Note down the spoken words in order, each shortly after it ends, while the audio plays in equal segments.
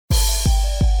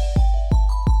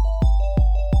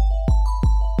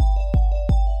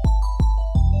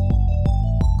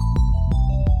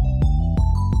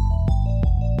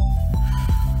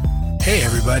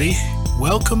everybody.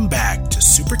 Welcome back to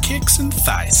Super Kicks and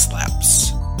Thigh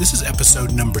Slaps. This is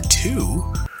episode number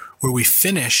 2, where we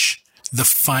finish the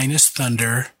finest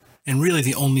Thunder, and really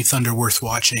the only Thunder worth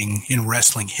watching in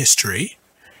wrestling history.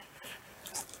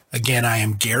 Again, I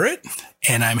am Garrett,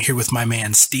 and I'm here with my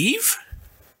man Steve.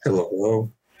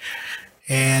 Hello.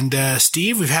 And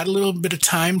Steve, we've had a little bit of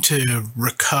time to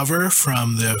recover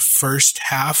from the first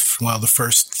half, the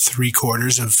first 3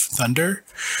 quarters of Thunder.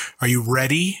 Are you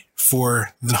ready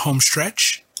for the home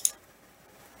stretch?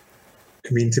 I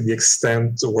mean, to the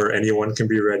extent where anyone can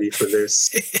be ready for this,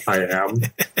 I am.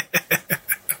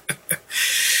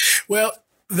 Well,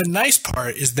 the nice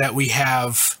part is that we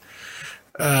have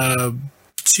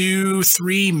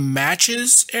 2-3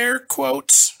 matches, air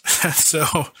quotes.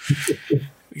 So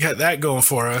we got that going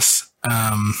for us.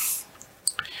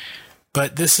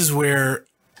 But this is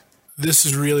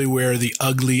really where the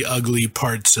ugly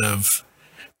parts of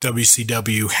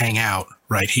WCW hang out,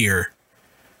 right here.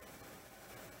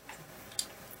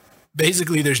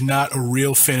 Basically, there's not a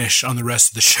real finish on the rest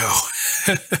of the show.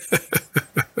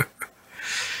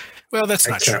 Well, that's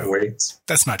not true. I can't wait.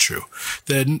 That's not true.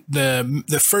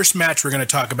 The first match we're going to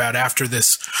talk about after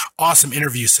this awesome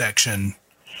interview segment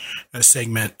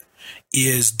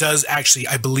does actually,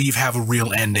 I believe, have a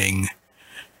real ending,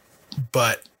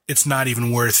 but it's not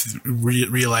even worth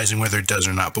realizing whether it does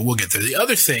or not, but we'll get there. The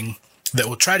other thing that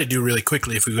we'll try to do really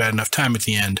quickly, if we've got enough time at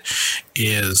the end,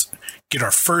 is get our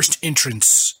first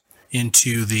entrance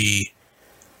into the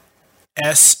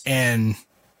SNTS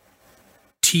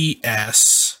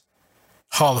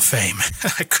Hall of Fame.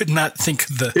 I could not think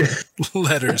of the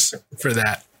letters for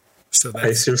that. So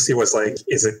I seriously was like,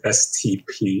 is it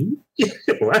STP?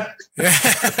 What?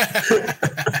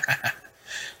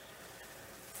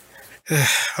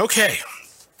 Okay.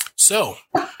 So.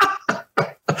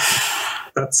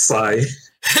 That sigh.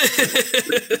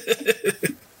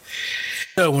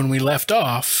 So when we left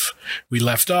off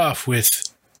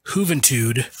with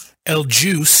Juventud El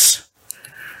Juice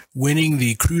winning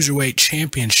the Cruiserweight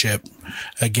Championship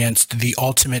against the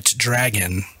Ultimate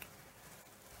Dragon,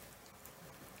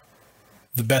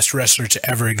 the best wrestler to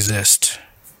ever exist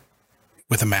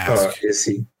with a mask. Is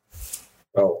he?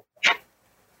 Oh.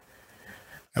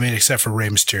 I mean, except for Rey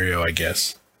Mysterio, I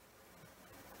guess.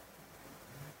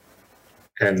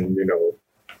 And,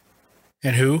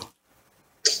 And who?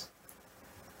 I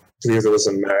believe there was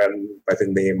a man by the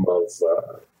name of,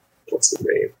 what's his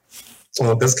name?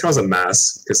 Well, this counts as a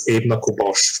mask because Abe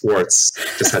Knuckleball Schwartz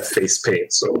just had face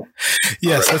paint. So,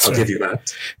 yes, right, I'll give you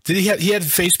that. Did he had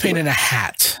face paint and a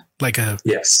hat?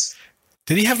 Yes.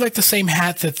 Did he have the same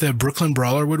hat that the Brooklyn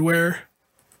Brawler would wear?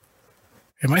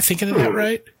 Am I thinking of that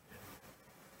right?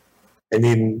 I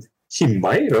mean, he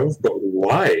might have, but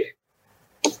why?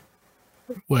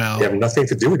 Well, they have nothing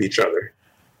to do with each other.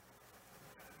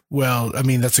 Well, I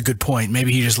mean, that's a good point.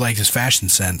 Maybe he just liked his fashion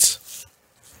sense.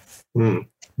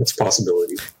 That's a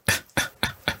possibility.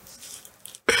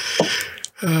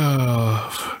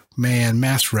 Oh, man,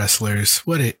 masked wrestlers.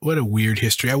 What a weird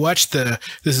history. I watched this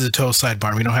is a total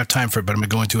sidebar. We don't have time for it, but I'm going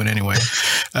to go into it anyway.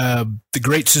 The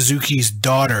Great Suzuki's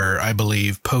daughter, I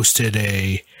believe, posted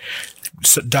a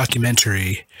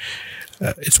documentary.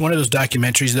 It's one of those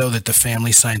documentaries, though, that the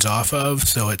family signs off of.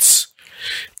 So it's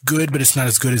good, but it's not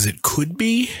as good as it could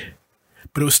be.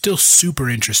 But it was still super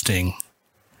interesting.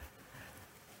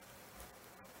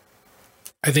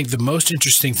 I think the most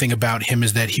interesting thing about him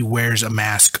is that he wears a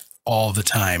mask all the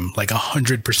time,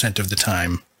 100% of the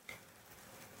time.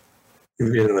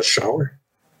 Even in the shower?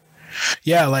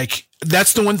 Yeah,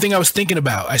 that's the one thing I was thinking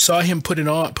about. I saw him put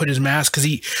his mask because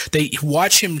they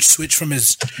watch him switch from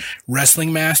his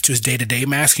wrestling mask to his day-to-day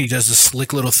mask, and he does the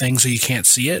slick little thing so you can't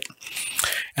see it.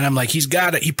 And I'm like,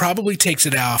 he probably takes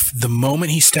it off the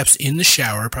moment he steps in the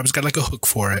shower, probably's got a hook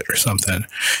for it or something.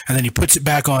 And then he puts it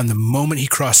back on the moment he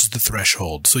crosses the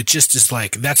threshold. So it just is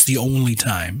that's the only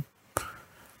time.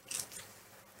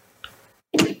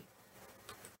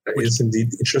 That is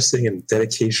indeed interesting and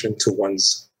dedication to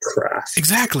one's craft.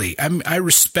 Exactly. I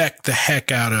respect the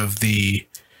heck out of the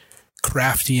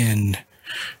craftian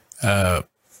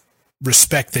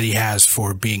respect that he has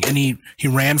for being, and he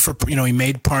ran for, he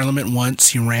made parliament once,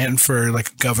 he ran for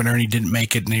governor and he didn't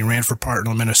make it, and he ran for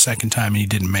parliament a second time and he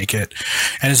didn't make it.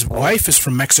 And his wife is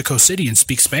from Mexico City and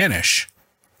speaks Spanish.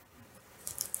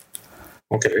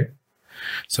 Okay.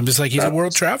 So I'm just he's a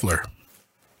world traveler.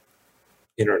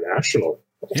 International.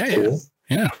 Yeah, cool.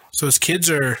 Yeah. So his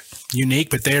kids are unique,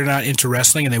 but they're not into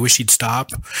wrestling and they wish he'd stop.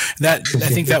 I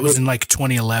think that was in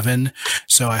 2011.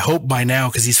 So I hope by now,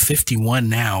 because he's 51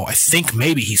 now, I think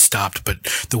maybe he stopped, but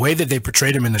the way that they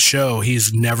portrayed him in the show,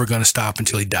 he's never going to stop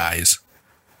until he dies.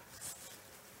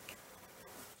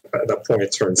 At that point,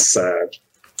 it turns sad.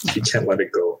 You can't let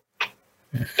it go.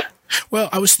 Well,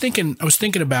 I was thinking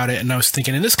about it, and I was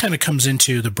thinking, and this kind of comes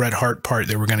into the Bret Hart part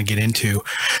that we're going to get into.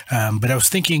 But I was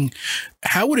thinking,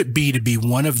 how would it be to be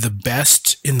one of the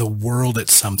best in the world at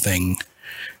something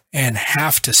and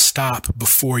have to stop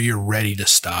before you're ready to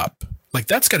stop? Like,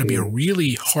 that's got to be a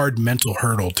really hard mental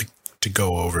hurdle to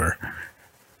go over.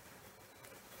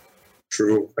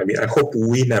 True. I mean, I hope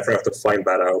we never have to find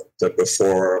that out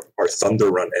before our Thunder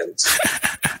run ends.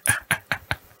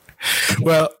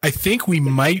 Well, I think we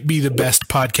might be the best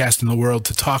podcast in the world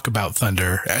to talk about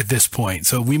Thunder at this point.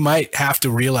 So we might have to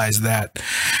realize that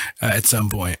at some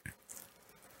point.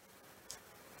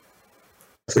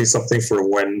 Please, something for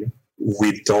when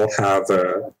we don't have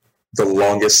the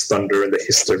longest Thunder in the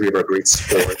history of our great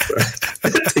sport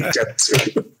to get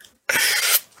to.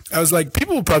 I was like,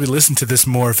 people will probably listen to this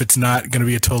more if it's not going to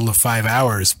be a total of 5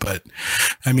 hours. But,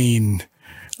 I mean,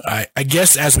 I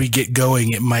guess as we get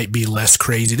going, it might be less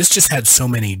crazy. This just had so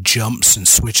many jumps and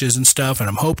switches and stuff, and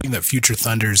I'm hoping that future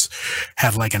Thunders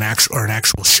have like an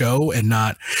actual show and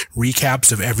not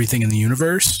recaps of everything in the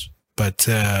universe. But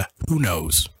who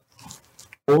knows?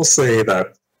 I will say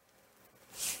that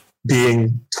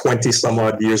being 20 some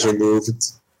odd years removed,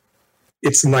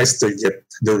 it's nice to get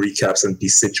the recaps and be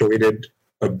situated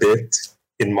a bit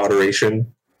in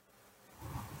moderation.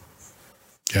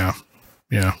 Yeah,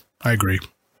 I agree.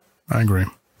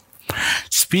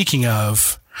 Speaking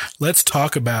of, let's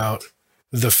talk about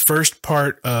the first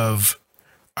part of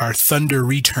our Thunder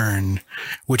return,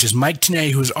 which is Mike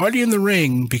Tenay, who is already in the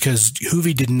ring because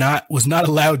Juvi was not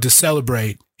allowed to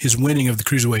celebrate his winning of the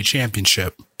Cruiserweight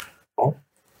Championship. Oh.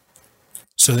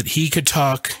 So that he could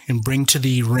talk and bring to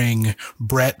the ring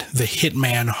Bret the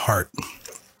Hitman Hart.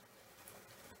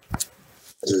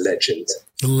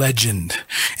 Legend.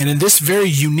 And in this very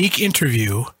unique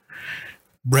interview,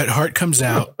 Bret Hart comes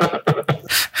out.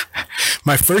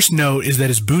 My first note is that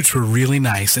his boots were really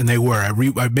nice, and they were.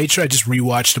 I made sure I just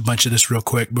rewatched a bunch of this real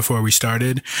quick before we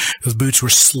started. Those boots were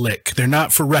slick. They're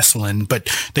not for wrestling, but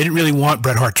they didn't really want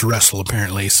Bret Hart to wrestle,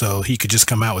 apparently, so he could just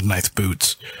come out with nice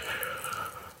boots.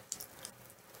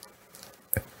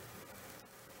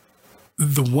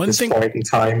 The one thing... At this point in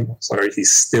time,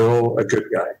 he's still a good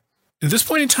guy. At this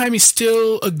point in time, he's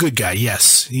still a good guy.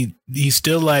 Yes, he's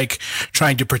still like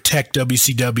trying to protect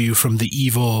WCW from the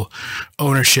evil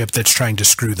ownership that's trying to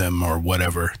screw them or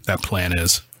whatever that plan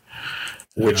is.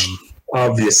 Which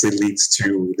obviously leads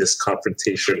to this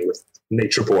confrontation with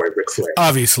Nature Boy Ric Flair.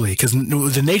 Obviously, because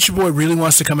the Nature Boy really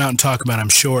wants to come out and talk about, I'm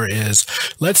sure, is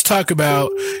let's talk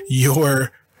about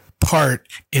your part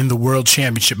in the World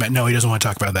Championship. No, he doesn't want to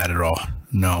talk about that at all.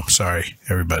 No, sorry,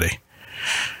 everybody.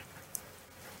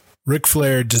 Ric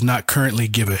Flair does not currently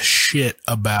give a shit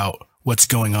about what's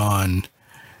going on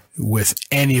with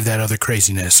any of that other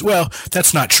craziness. Well,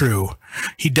 that's not true.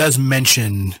 He does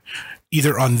mention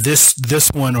either on this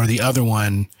one or the other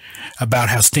one about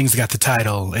how Sting's got the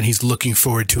title and he's looking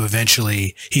forward to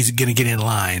eventually he's going to get in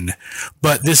line.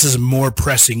 But this is more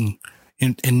pressing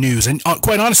in news. And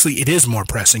quite honestly, it is more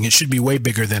pressing. It should be way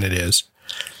bigger than it is.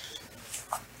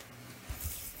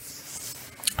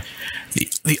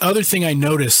 The other thing I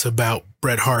notice about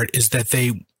Bret Hart is that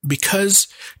because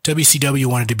WCW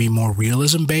wanted to be more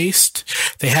realism based,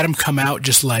 they had him come out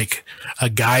just like a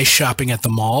guy shopping at the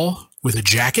mall with a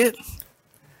jacket.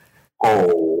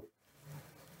 Oh.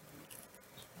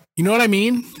 You know what I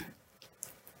mean?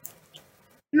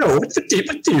 No, what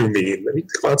do you mean? I mean,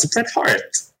 it's Bret Hart.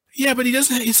 Yeah, but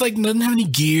doesn't have any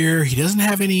gear. He doesn't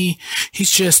have any,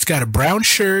 he's just got a brown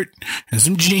shirt and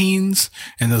some jeans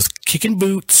and those kicking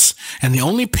boots. And the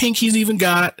only pink he's even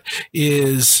got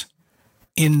is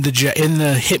in the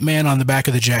Hitman on the back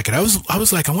of the jacket. I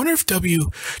was like, I wonder if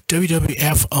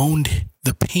WWF owned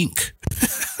the pink,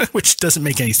 which doesn't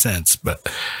make any sense, but.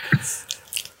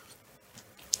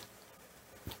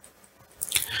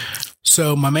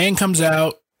 So my man comes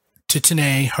out to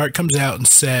Tenay. Hart comes out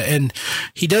and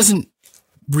he doesn't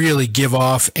really give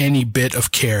off any bit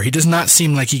of care. He does not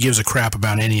seem like he gives a crap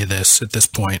about any of this at this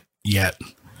point yet.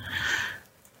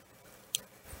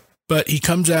 But he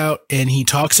comes out and he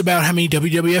talks about how many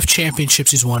WWF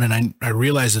championships he's won, and I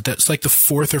realize that that's like the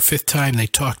 4th or 5th time they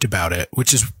talked about it,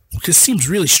 which seems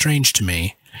really strange to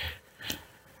me.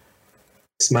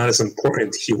 It's not as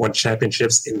important. He won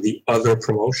championships in the other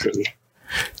promotion.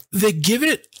 They give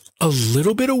it a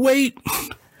little bit of weight,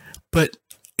 but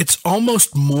it's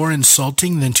almost more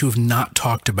insulting than to have not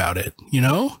talked about it, you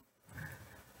know?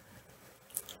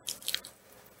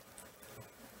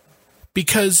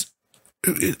 Because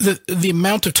the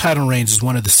amount of title reigns is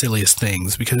one of the silliest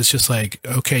things, because it's just like,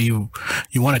 okay, you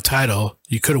won a title,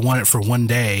 you could have won it for one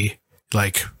day,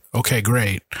 like Okay,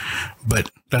 great.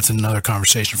 But that's another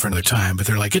conversation for another time. But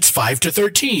they're like, it's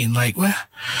 5-13. Like, well,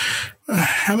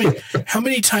 how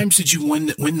many times did you win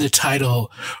the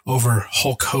title over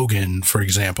Hulk Hogan, for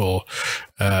example?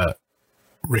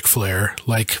 Ric Flair,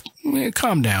 like,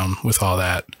 calm down with all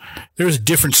that. There was a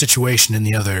different situation in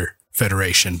the other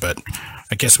federation, but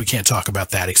I guess we can't talk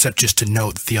about that except just to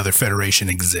note that the other federation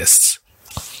exists.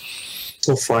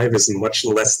 So 5 is much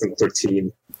less than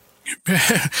 13.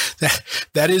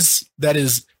 that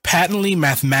is patently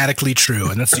mathematically true,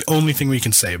 and that's the only thing we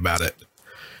can say about it.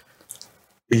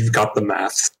 We've got the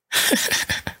math.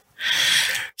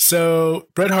 So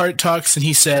Bret Hart talks and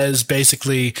he says,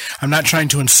 basically, I'm not trying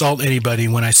to insult anybody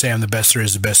when I say I'm the best there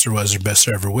is, the best there was, or best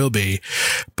there ever will be.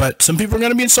 But some people are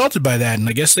going to be insulted by that, and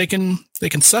I guess they can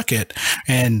suck it.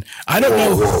 And I don't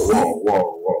know.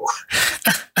 Whoa.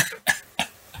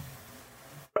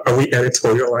 Are we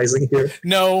editorializing here?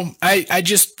 No, I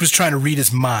just was trying to read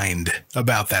his mind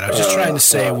about that. I was just trying to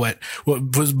say what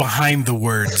was behind the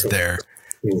words there.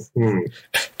 Mm-hmm.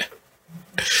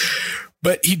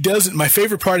 But he doesn't. My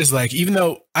favorite part is, like, even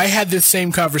though I had this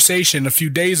same conversation a few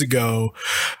days ago,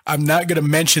 I'm not going to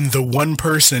mention the one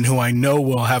person who I know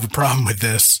will have a problem with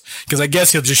this, because I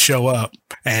guess he'll just show up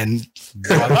and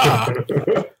voila,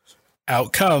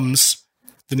 out comes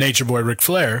the Nature Boy Ric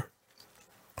Flair.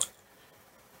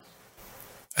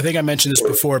 I think I mentioned this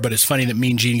before, but it's funny that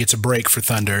Mean Gene gets a break for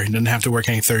Thunder. He doesn't have to work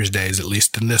any Thursdays, at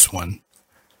least in this one.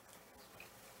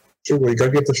 Sure, we gotta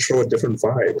get the show a different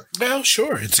vibe. Well,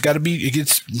 sure. It's got to be. It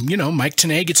gets, Mike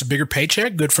Tenay gets a bigger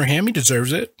paycheck. Good for him. He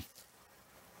deserves it.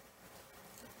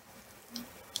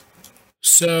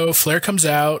 So Flair comes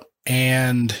out,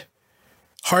 and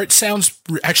Hart sounds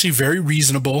actually very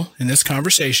reasonable in this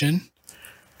conversation.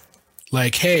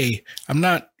 Like, hey, I'm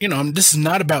not, this is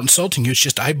not about insulting you. It's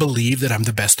just I believe that I'm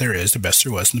the best there is, the best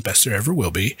there was, and the best there ever will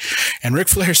be. And Ric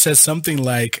Flair says something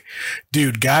like,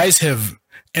 dude, guys have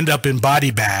end up in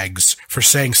body bags for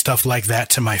saying stuff like that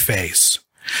to my face,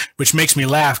 which makes me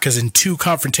laugh because in 2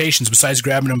 confrontations, besides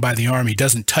grabbing him by the arm, he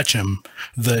doesn't touch him.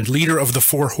 The leader of the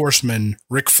 4 horsemen,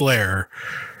 Ric Flair,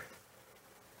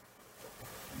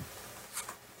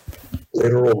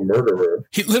 literal murderer.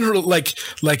 He literally,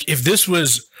 like if this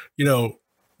was,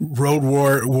 Road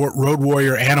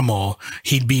Warrior Animal,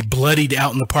 he'd be bloodied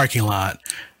out in the parking lot.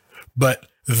 But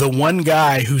the one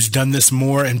guy who's done this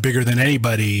more and bigger than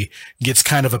anybody gets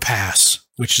kind of a pass,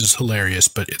 which is hilarious,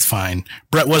 but it's fine.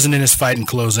 Bret wasn't in his fighting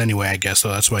clothes anyway, I guess, so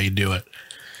that's why you do it.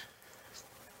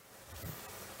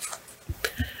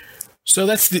 So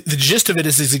that's the gist of it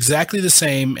is exactly the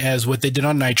same as what they did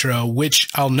on Nitro, which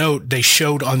I'll note they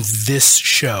showed on this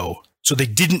show. So they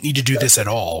didn't need to do this at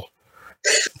all.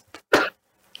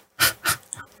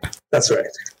 That's right.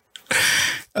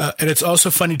 And it's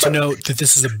also funny to note that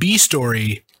this is a B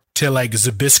story to like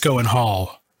Zbyszko and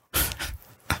Hall.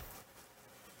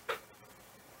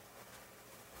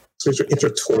 So it's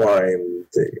intertwined.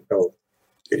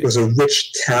 It was a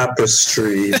rich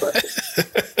tapestry, but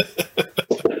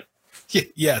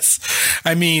yes.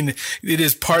 I mean, it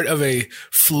is part of a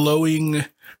flowing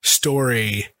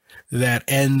story that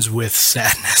ends with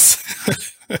sadness.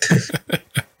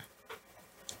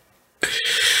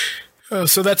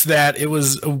 So that's that. It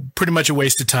was pretty much a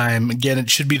waste of time. Again, it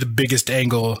should be the biggest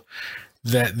angle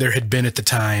that there had been at the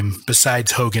time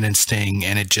besides Hogan and Sting,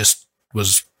 and it just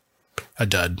was a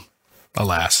dud,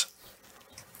 alas.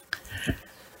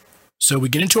 So we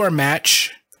get into our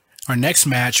match, our next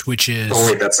match, which is...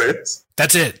 Oh, wait, that's it?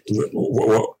 That's it.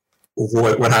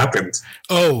 What happened?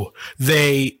 Oh,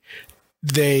 they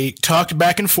talked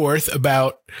back and forth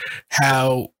about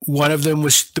how one of them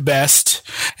was the best,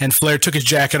 and Flair took his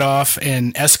jacket off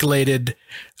and escalated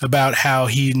about how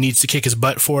he needs to kick his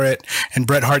butt for it. And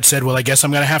Bret Hart said, well, I guess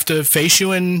I'm going to have to face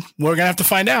you and we're going to have to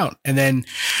find out. And then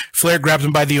Flair grabbed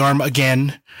him by the arm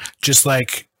again, just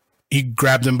like he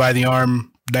grabbed him by the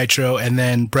arm, Nitro, and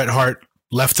then Bret Hart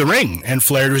left the ring and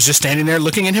Flair was just standing there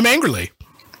looking at him angrily.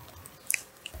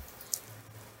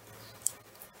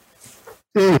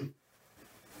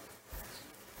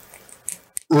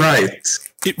 Right.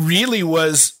 It really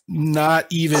was not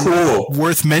even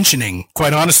worth mentioning,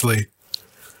 quite honestly.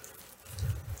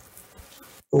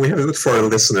 We have to look for our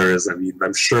listeners. I mean,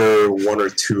 I'm sure 1 or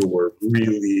 2 were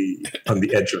really on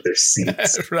the edge of their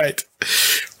seats. Right.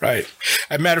 As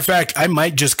a matter of fact, I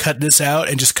might just cut this out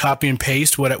and just copy and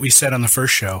paste what we said on the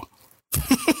first show.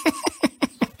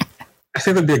 I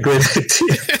think that'd be a great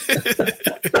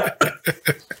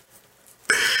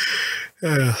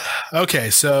idea. Okay,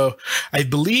 so I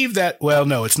believe that, well,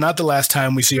 no, it's not the last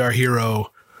time we see our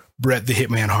hero Bret the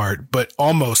Hitman Hart, but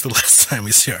almost the last time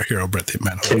we see our hero, Bret the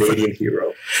Hitman Hart. Canadian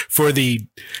hero. For the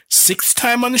 6th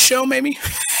time on the show, maybe?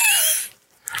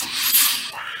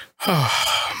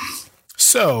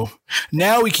 So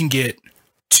now we can get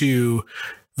to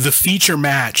the feature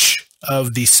match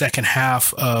of the second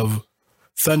half of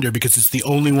Thunder, because it's the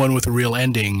only one with a real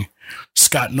ending.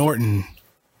 Scott Norton,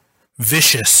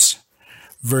 Vicious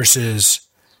versus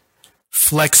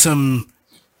Flexum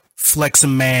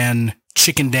Man,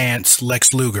 Chicken Dance,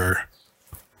 Lex Luger.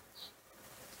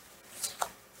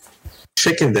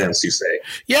 Chicken dance, you say?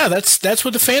 Yeah, that's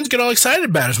what the fans get all excited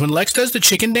about, is when Lex does the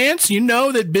chicken dance, you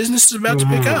know that business is about to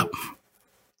pick up.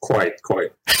 Quite.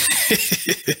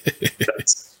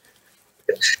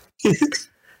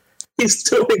 He's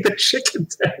doing the chicken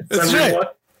dance. That's right.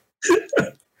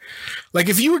 Like,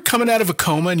 if you were coming out of a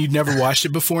coma and you'd never watched it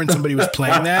before and somebody was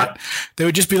playing that, they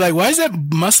would just be like, why is that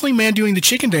muscly man doing the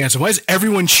chicken dance? And why is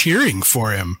everyone cheering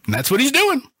for him? And that's what he's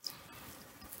doing.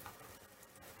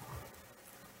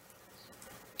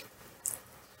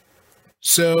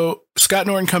 So Scott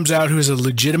Norton comes out, who is a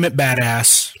legitimate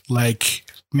badass, like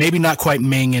maybe not quite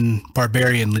Ming and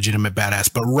Barbarian legitimate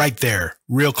badass, but right there,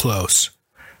 real close.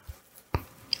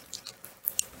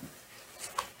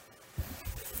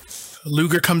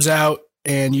 Luger comes out,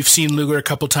 and you've seen Luger a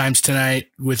couple times tonight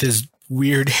with his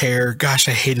weird hair. Gosh,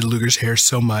 I hated Luger's hair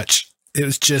so much. It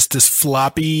was just this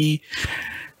floppy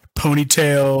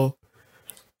ponytail,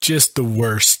 just the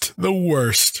worst. The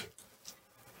worst.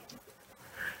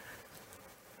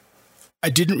 I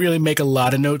didn't really make a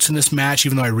lot of notes in this match,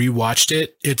 even though I rewatched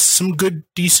it. It's some good,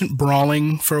 decent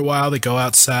brawling for a while. They go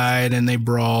outside and they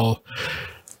brawl.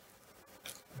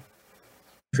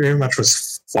 Very much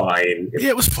was fine.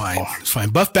 Yeah, it was fine. It was fine.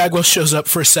 Buff Bagwell shows up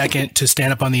for a second to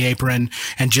stand up on the apron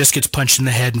and just gets punched in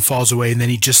the head and falls away. And then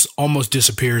he just almost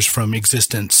disappears from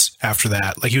existence after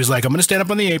that. Like, he was like, I'm going to stand up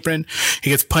on the apron. He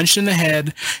gets punched in the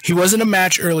head. He was in a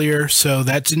match earlier, so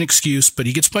that's an excuse, but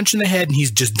he gets punched in the head and he's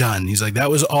just done. He's like,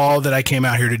 that was all that I came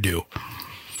out here to do.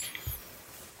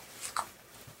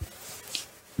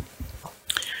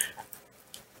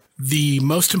 The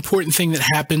most important thing that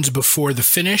happens before the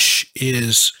finish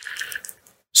is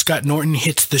Scott Norton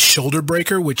hits the shoulder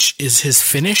breaker, which is his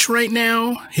finish right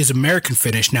now, his American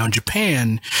finish. Now in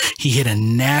Japan, he hit a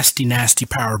nasty, nasty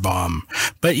power bomb,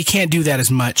 but you can't do that as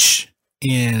much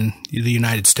in the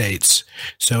United States.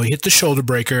 So he hit the shoulder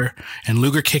breaker and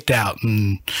Luger kicked out,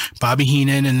 and Bobby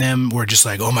Heenan and them were just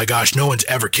like, oh my gosh, no one's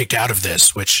ever kicked out of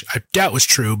this, which I doubt was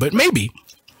true, but maybe.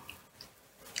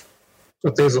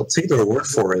 But I'll take their word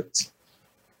for it.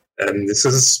 And this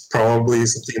is probably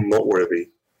something noteworthy.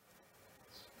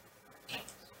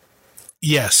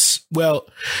 Yes. Well,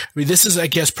 I mean, this is, I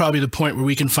guess, probably the point where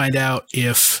we can find out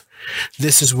if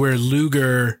this is where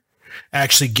Luger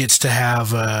actually gets to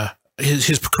have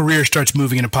his career starts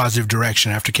moving in a positive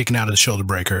direction after kicking out of the shoulder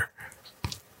breaker.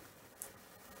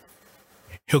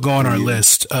 He'll go on our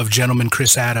list of gentleman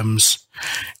Chris Adams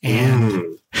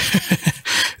and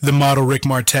the model Rick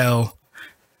Martel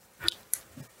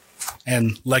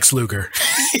and Lex Luger.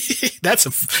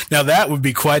 Now that would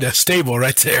be quite a stable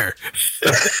right there.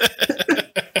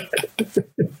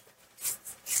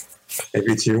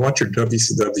 Maybe if you watch your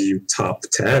WCW top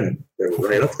 10, they're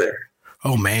right up there.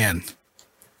 Oh man.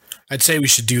 I'd say we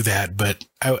should do that, but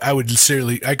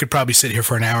I could probably sit here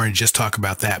for an hour and just talk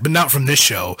about that, but not from this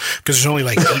show, because there's only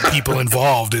like 8 people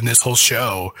involved in this whole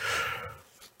show.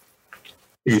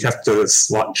 You'd have to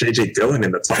slot J.J. Dillon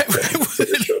in the top 10.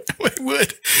 I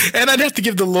would. And I'd have to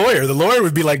give the lawyer. The lawyer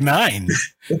would be like 9.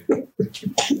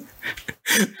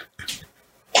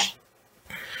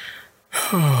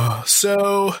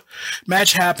 So,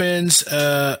 match happens.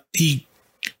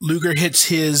 Luger hits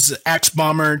his axe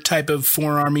bomber type of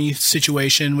forearmy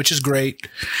situation, which is great.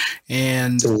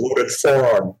 And the loaded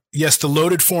forearm. Yes, the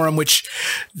loaded forearm, which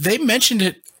they mentioned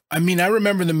it. I mean, I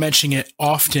remember them mentioning it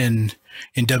often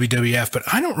in WWF, but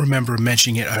I don't remember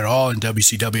mentioning it at all in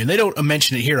WCW. And they don't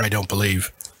mention it here, I don't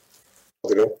believe.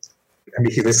 They don't. I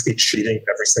mean, he basically cheating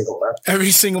every single match.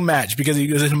 Every single match, because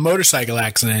he was in a motorcycle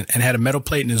accident and had a metal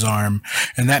plate in his arm,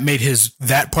 and that made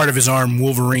that part of his arm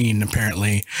Wolverine,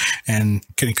 apparently, and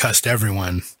concussed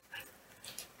everyone.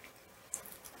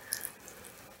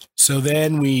 So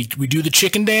then we do the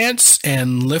chicken dance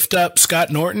and lift up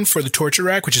Scott Norton for the torture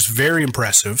rack, which is very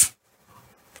impressive.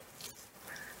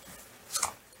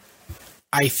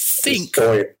 I think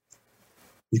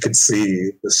you can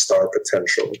see the star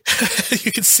potential.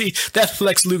 You can see that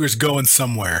Lex Luger's going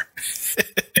somewhere.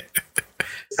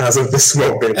 As of this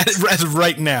moment. As of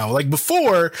right now. Like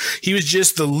before, he was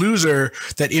just the loser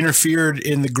that interfered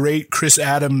in the great Chris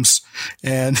Adams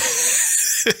and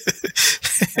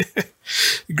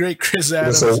Great Chris He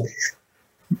Adams.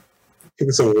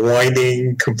 was a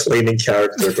whining, complaining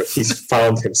character, but he's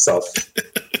found himself.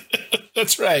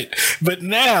 That's right. But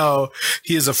now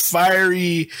he is a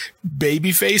fiery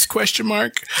babyface question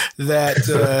mark that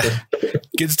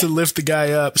gets to lift the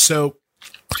guy up. So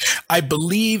I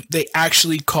believe they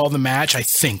actually call the match, I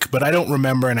think, but I don't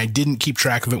remember, and I didn't keep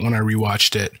track of it when I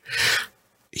rewatched it.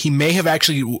 He may have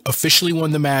actually officially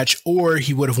won the match, or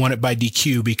he would have won it by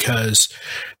DQ because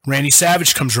Randy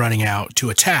Savage comes running out to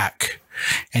attack.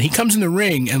 And he comes in the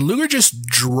ring, and Luger just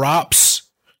drops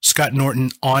Scott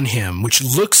Norton on him, which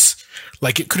looks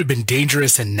like it could have been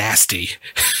dangerous and nasty.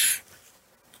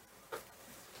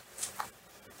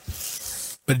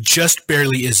 But it just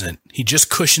barely isn't. He just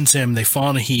cushions him. They fall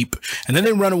in a heap, and then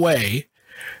they run away.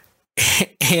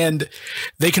 And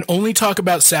they can only talk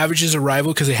about Savage's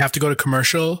arrival because they have to go to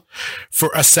commercial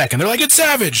for a second. They're like, it's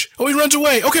Savage. Oh, he runs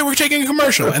away. Okay, we're taking a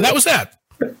commercial. And that was that.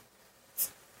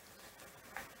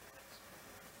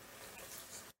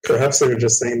 Perhaps they were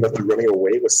just saying that they're running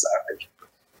away with Savage.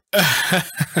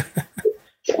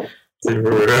 They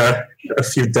were a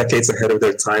few decades ahead of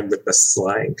their time with the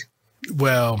slang.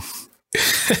 Well,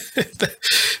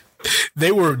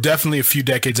 they were definitely a few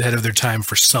decades ahead of their time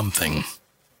for something.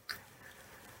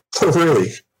 Oh,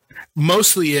 really?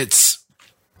 Mostly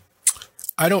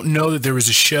I don't know that there was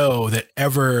a show that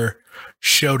ever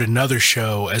showed another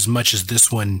show as much as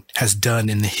this one has done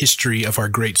in the history of our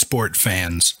great sport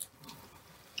fans.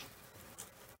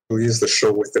 We use the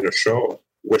show within a show,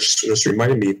 which just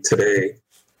reminded me today,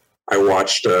 I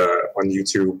watched on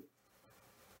YouTube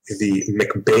the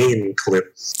McBain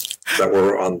clips that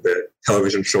were on the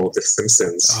television show The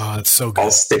Simpsons. Oh, it's so good.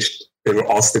 They were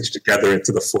all stitched together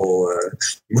into the full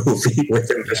movie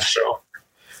within the show.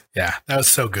 Yeah, that was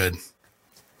so good.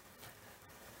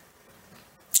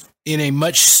 In a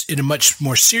much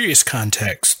more serious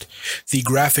context, the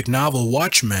graphic novel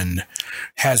Watchmen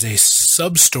has a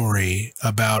sub-story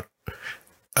about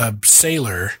a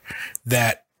sailor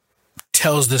that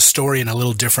tells this story in a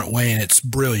little different way, and it's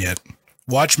brilliant.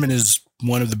 Watchmen is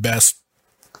one of the best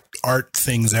art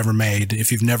things ever made.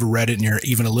 If you've never read it and you're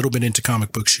even a little bit into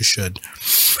comic books, you should.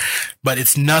 But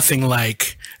it's nothing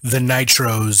like the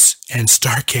Nitros and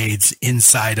Starcades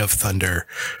inside of Thunder.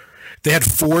 They had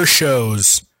 3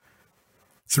 shows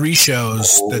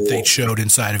that they showed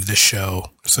inside of this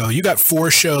show. So you got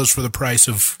 4 shows for the price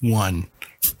of 1.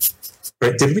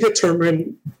 Right. Did we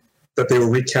determine that they were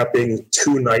recapping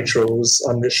 2 Nitros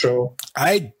on this show?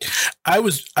 I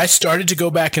started to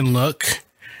go back and look,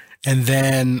 and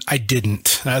then I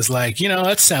didn't. I was like,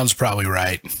 that sounds probably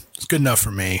right. It's good enough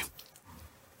for me.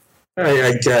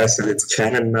 I guess, and it's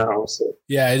canon now. So.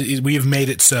 Yeah, we have made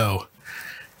it so.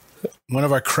 One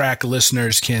of our crack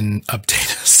listeners can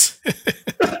update us.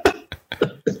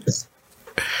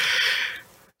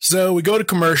 So we go to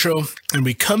commercial, and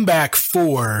we come back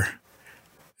for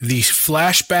the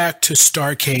flashback to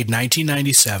Starrcade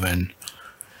 1997.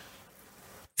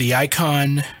 The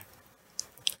Icon,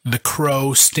 the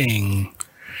Crow Sting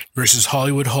versus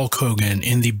Hollywood Hulk Hogan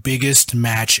in the biggest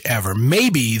match ever.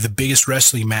 Maybe the biggest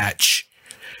wrestling match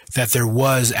that there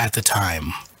was at the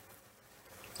time.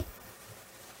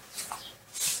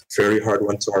 Very hard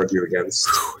one to argue against.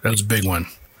 That was a big one.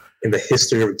 In the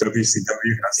history of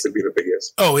WCW, has to be the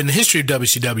biggest. Oh, in the history of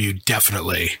WCW,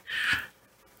 definitely.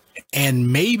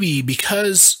 And maybe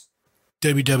because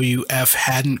WWF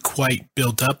hadn't quite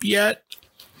built up yet.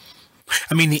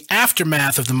 I mean, the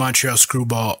aftermath of the Montreal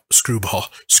Screwjob.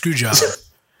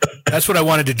 That's what I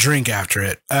wanted to drink after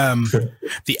it.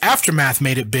 The aftermath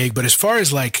made it big, but as far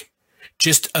as like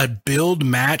just a build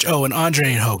match. Oh, and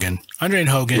Andre and Hogan,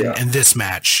 yeah. And this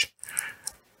match.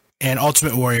 And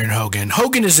Ultimate Warrior and Hogan.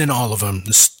 Hogan is in all of them,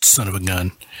 this son of a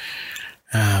gun.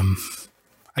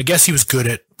 I guess he was good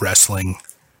at wrestling.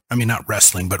 I mean, not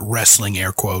wrestling, but wrestling,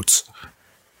 air quotes.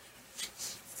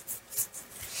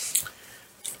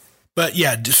 But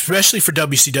yeah, especially for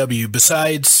WCW,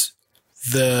 besides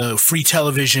the free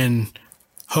television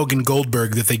Hogan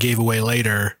Goldberg that they gave away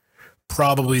later,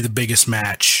 probably the biggest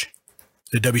match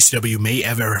that WCW may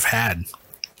ever have had.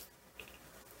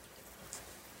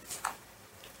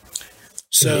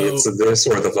 So it's this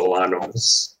or the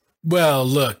Villanos. Well,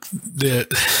 look, the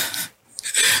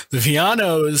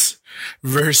Villanos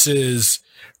versus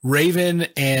Raven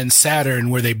and Saturn,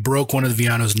 where they broke one of the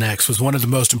Villanos' necks, was one of the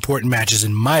most important matches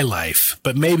in my life,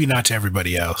 but maybe not to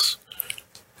everybody else.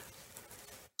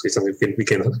 So we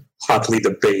can hotly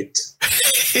debate.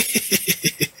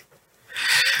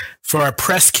 For our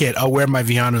press kit, I'll wear my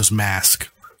Villanos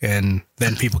mask, and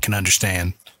then people can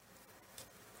understand.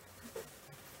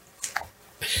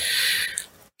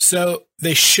 So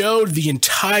they showed the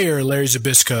entire Larry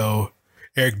Zbyszko,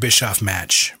 Eric Bischoff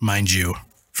match, mind you,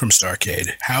 from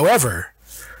Starrcade. However,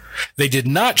 they did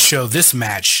not show this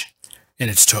match in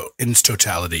its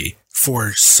totality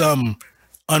for some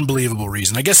unbelievable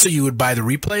reason. I guess so you would buy the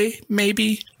replay,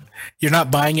 maybe? You're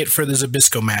not buying it for the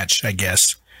Zbyszko match, I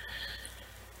guess.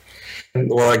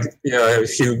 Well,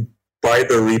 if you buy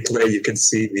the replay, you can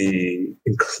see the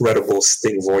incredible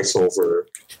Sting voiceover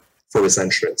for his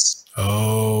entrance.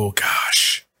 Oh,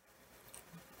 gosh.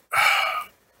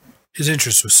 His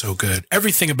interest was so good.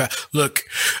 Everything about... Look,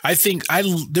 I think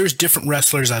there's different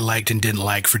wrestlers I liked and didn't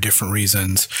like for different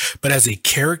reasons. But as a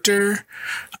character,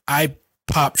 I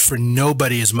popped for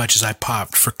nobody as much as I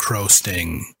popped for Crow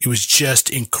Sting. It was just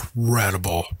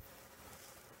incredible.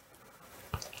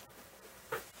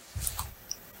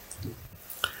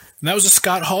 And that was a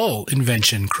Scott Hall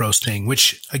invention, Crow Sting,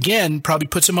 which, again, probably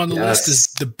puts him on the list as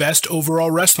the best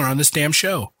overall wrestler on this damn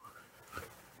show.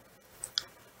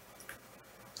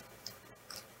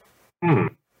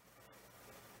 You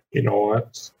know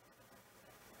what?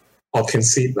 I'll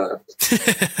concede that.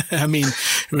 I mean,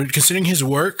 considering his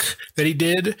work that he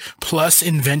did, plus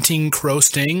inventing Crow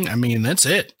Sting, I mean, that's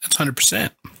it. That's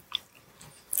 100%.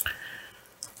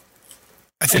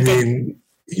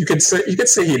 You could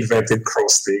say he invented Crow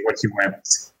Sting when he went,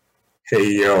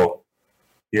 "Hey yo,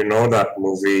 you know that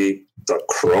movie The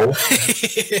Crow?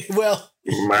 Well,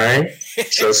 man,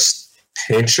 just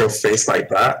paint your face like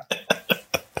that."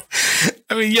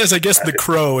 I mean, yes, I guess The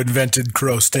Crow invented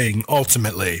Crow Sting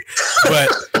ultimately, but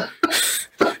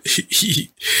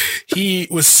he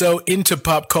was so into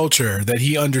pop culture that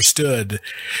he understood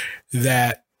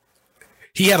that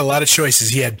he had a lot of choices.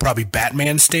 He had probably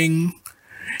Batman Sting.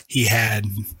 He had,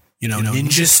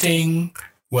 Ninja Sting.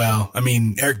 Well, I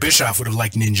mean, Eric Bischoff would have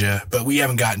liked Ninja, but we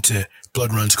haven't gotten to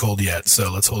Blood Runs Cold yet,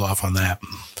 so let's hold off on that.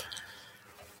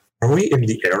 Are we in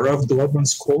the era of Blood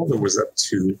Runs Cold, or was that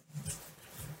too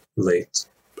late?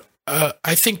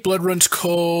 I think Blood Runs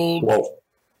Cold. Whoa.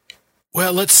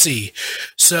 Well, let's see.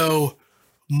 So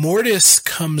Mortis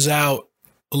comes out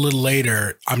a little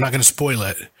later. I'm not going to spoil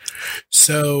it.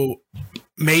 So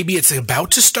maybe it's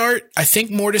about to start. I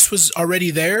think Mortis was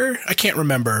already there. I can't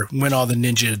remember when all the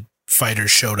ninja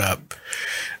fighters showed up.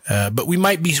 But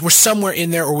we're somewhere in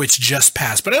there, or it's just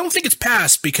past. But I don't think it's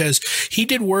past because he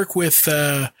did work with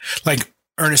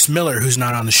Ernest Miller, who's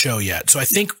not on the show yet. So I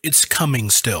think it's coming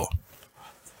still.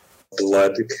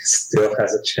 Blood still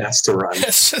has a chance to run.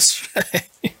 That's right.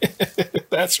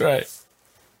 That's right.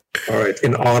 All right.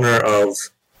 In honor of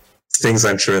Sting's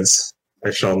entrance,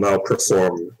 I shall now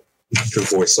perform the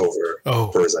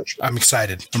voiceover for his entrance. I'm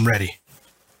excited. I'm ready.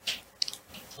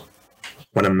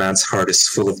 When a man's heart is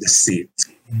full of deceit,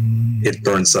 it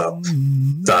burns up,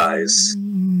 dies,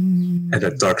 and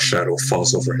a dark shadow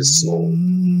falls over his soul.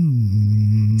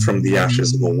 From the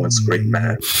ashes of a once great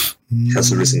man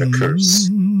has arisen a curse,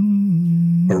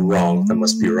 a wrong that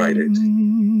must be righted.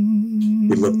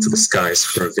 We look to the skies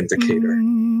for a vindicator,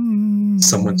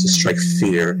 someone to strike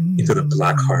fear into the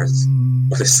black heart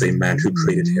of the same man who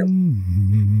created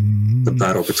him. The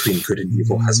battle between good and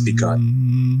evil has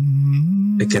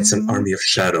begun. Against an army of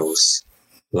shadows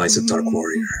lies a dark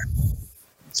warrior,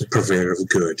 the purveyor of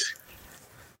good,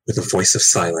 with a voice of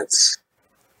silence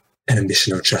and a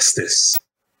mission of justice.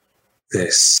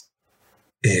 This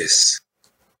is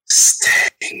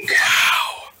Sting.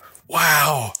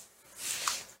 Wow.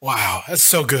 That's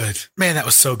so good. Man, that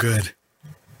was so good.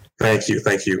 Thank you.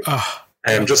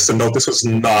 And just to note, this was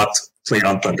not played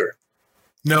on Thunder.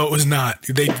 No, it was not.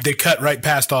 They cut right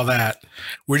past all that.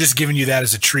 We're just giving you that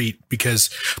as a treat because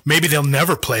maybe they'll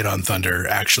never play it on Thunder,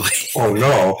 actually. Oh,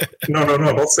 no. No,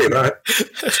 don't say that.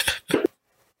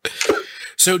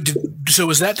 So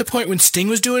was that the point when Sting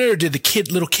was doing it, or did the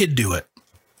little kid do it?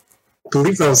 I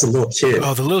believe that was a little kid.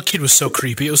 Oh, the little kid was so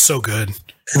creepy. It was so good.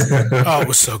 Oh, it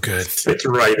was so good. Fit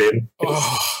right in.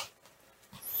 Oh,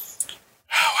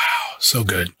 wow. So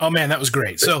good. Oh, man, that was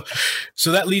great. So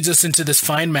that leads us into this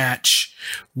fine match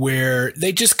where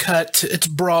they just cut. It's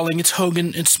brawling. It's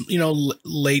Hogan. It's,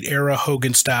 late era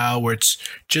Hogan style where it's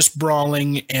just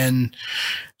brawling and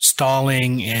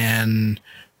stalling and,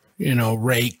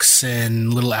 rakes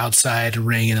and little outside the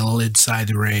ring and a little inside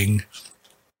the ring.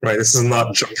 Right, this is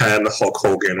not Japan Hulk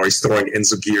Hogan where he's throwing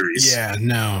enziguris. Yeah,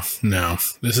 no.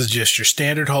 This is just your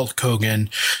standard Hulk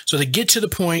Hogan. So they get to the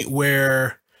point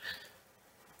where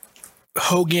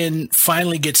Hogan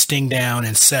finally gets Sting down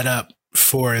and set up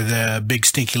for the big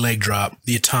stinky leg drop,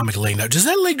 the atomic leg drop. Does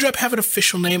that leg drop have an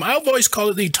official name? I've always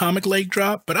called it the atomic leg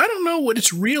drop, but I don't know what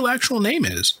its real actual name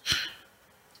is.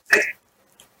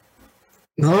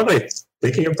 Now that I'm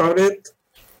thinking about it,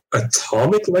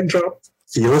 atomic leg drop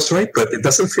feels right, but it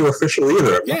doesn't feel official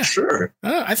either. I'm not sure.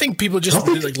 I think people just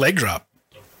do like leg drop.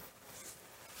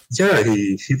 Yeah,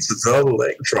 he hits the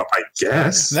leg drop, I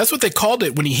guess. That's what they called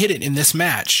it when he hit it in this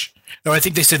match. Or I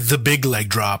think they said the big leg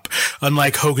drop,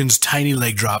 unlike Hogan's tiny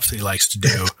leg drops that he likes to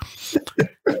do.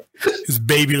 His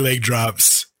baby leg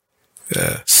drops,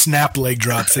 snap leg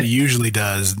drops that he usually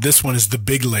does. This one is the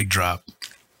big leg drop.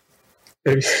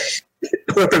 Or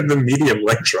the medium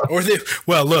leg drop.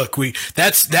 Look,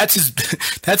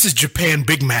 that's his Japan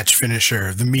big match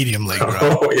finisher, the medium leg drop.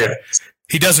 Oh yeah.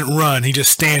 He doesn't run; he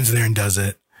just stands there and does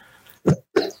it.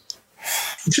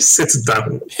 He just sits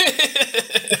down.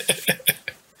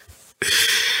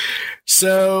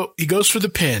 So he goes for the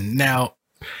pin. Now,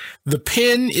 the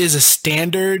pin is a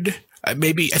standard. I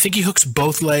think he hooks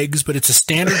both legs, but it's a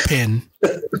standard pin.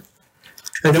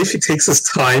 And if he takes his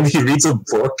time, he reads a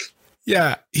book.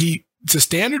 Yeah, it's a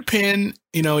standard pin.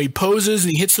 You know, he poses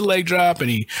and he hits the leg drop and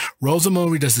he rolls them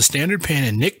over. He does the standard pin,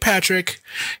 and Nick Patrick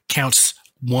counts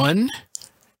 1,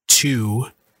 2,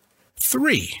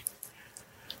 3.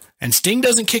 And Sting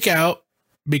doesn't kick out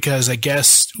because I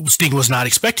guess Sting was not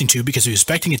expecting to, because he was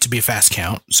expecting it to be a fast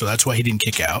count. So that's why he didn't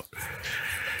kick out.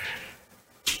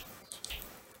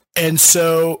 And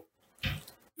so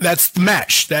that's the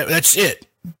match. That's it.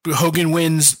 Hogan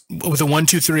wins with a 1,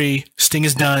 2, 3. Sting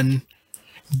is done.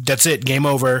 That's it. Game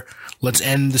over. Let's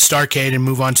end the Starrcade and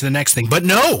move on to the next thing. But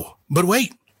no. But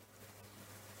wait.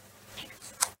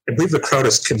 I believe the crowd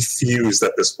is confused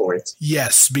at this point.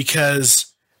 Yes, because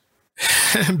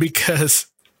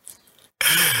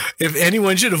if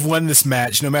anyone should have won this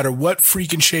match, no matter what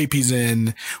freaking shape he's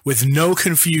in, with no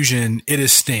confusion, it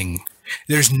is Sting.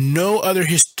 There's no other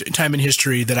time in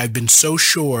history that I've been so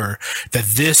sure that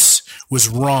this was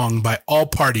wrong by all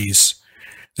parties,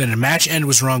 that a match end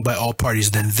was wrong by all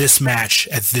parties, than this match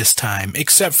at this time,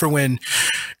 except for when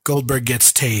Goldberg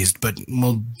gets tased, but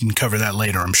we'll cover that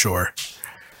later, I'm sure.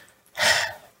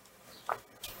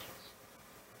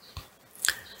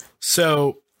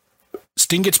 So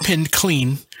Sting gets pinned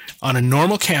clean on a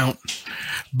normal count,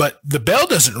 but the bell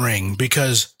doesn't ring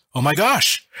because, oh my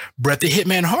gosh, Bret the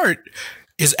Hitman Hart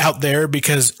is out there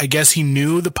because I guess he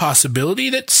knew the possibility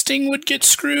that Sting would get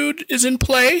screwed is in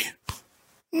play.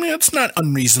 Yeah, it's not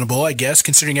unreasonable, I guess,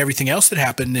 considering everything else that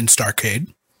happened in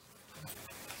Starrcade.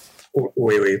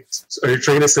 Wait. So are you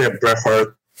trying to say that Bret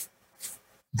Hart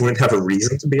wouldn't have a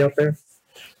reason to be out there?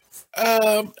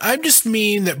 I just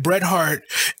mean that Bret Hart,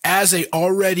 as a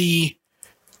already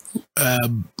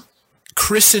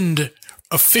christened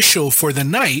official for the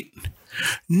night,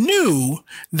 knew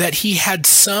that he had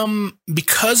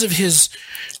because of his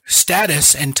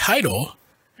status and title,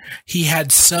 he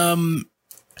had some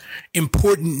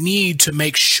important need to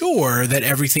make sure that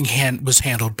everything was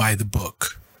handled by the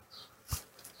book.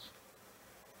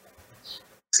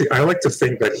 See, I like to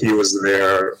think that he was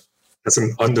there as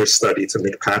an understudy to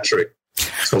Nick Patrick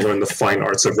to learn the fine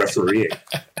arts of refereeing.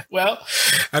 Well,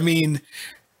 I mean,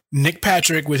 Nick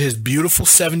Patrick with his beautiful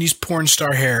 70s porn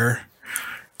star hair,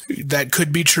 that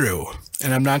could be true.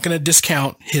 And I'm not going to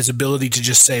discount his ability to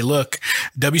just say, look,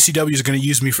 WCW is going to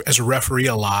use me as a referee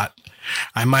a lot.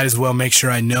 I might as well make sure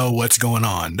I know what's going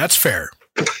on. That's fair.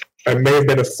 I may have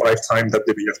been a 5-time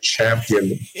WWF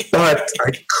champion, but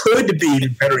I could be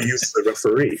better used as a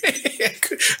referee.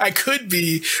 I could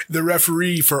be the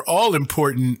referee for all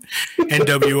important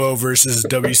NWO versus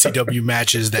WCW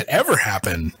matches that ever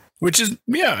happen, which is,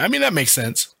 yeah, I mean, that makes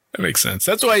sense. That makes sense.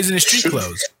 That's why he's in his street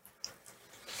clothes.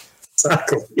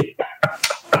 Exactly.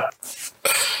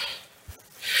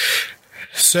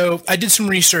 So I did some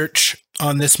research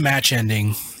on this match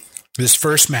ending, this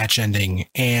first match ending,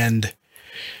 and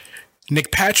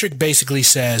Nick Patrick basically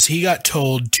says he got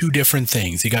told 2 different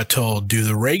things. He got told do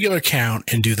the regular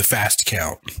count and do the fast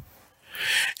count.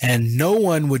 And no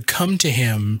one would come to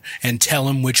him and tell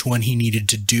him which one he needed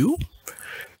to do.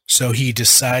 So he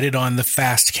decided on the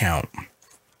fast count.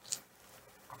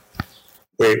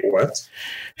 Wait, what?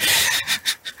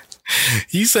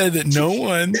 He said that no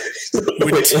one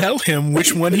would tell him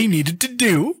which one he needed to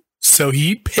do. So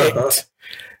he picked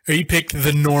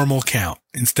the normal count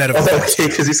instead of okay,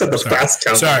 because he said the fast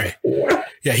count. Sorry.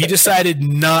 Yeah, he decided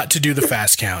not to do the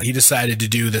fast count. He decided to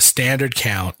do the standard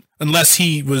count, unless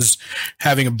he was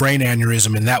having a brain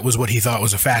aneurysm and that was what he thought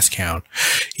was a fast count.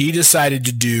 He decided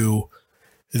to do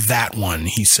that one,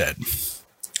 he said.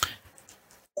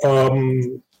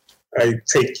 I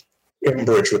take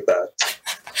umbrage with that.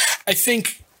 I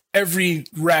think every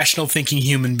rational thinking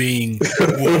human being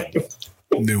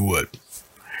would.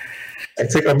 I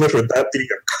think I'm with that being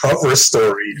a cover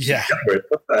story. Yeah. What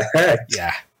the heck?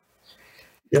 Yeah.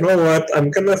 you know what?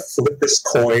 I'm going to flip this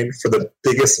coin for the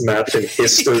biggest match in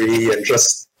history and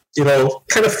just,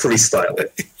 kind of freestyle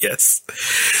it. Yes.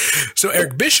 So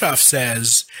Eric Bischoff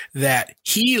says that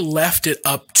he left it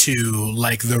up to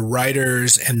like the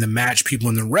writers and the match people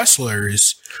and the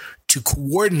wrestlers to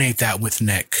coordinate that with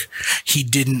Nick. He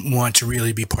didn't want to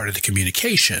really be part of the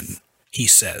communication, he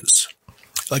says.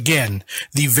 Again,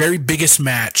 the very biggest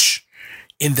match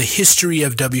in the history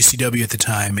of WCW at the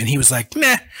time. And he was like,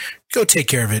 nah, go take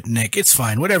care of it, Nick. It's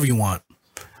fine. Whatever you want.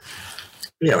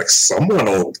 Yeah, like someone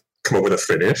will come up with a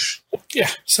finish.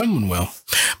 Yeah, someone will.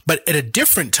 But at a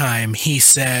different time, he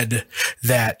said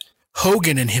that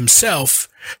Hogan and himself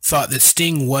thought that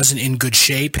Sting wasn't in good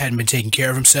shape, hadn't been taking care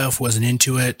of himself, wasn't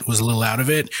into it, was a little out of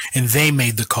it, and they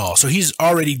made the call. So he's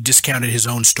already discounted his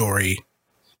own story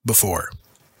before.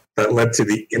 That led to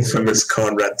the infamous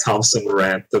Conrad Thompson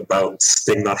rant about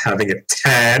Sting not having a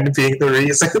tan being the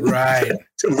reason right.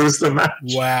 to lose the match.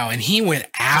 Wow, and he went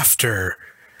after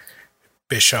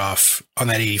Bischoff on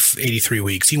that 83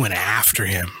 weeks. He went after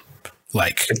him.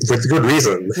 Like with good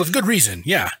reason. With good reason,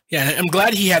 yeah. Yeah, and I'm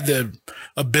glad he had the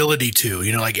ability to,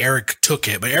 like Eric took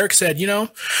it. But Eric said,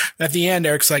 at the end,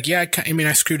 Eric's like, yeah,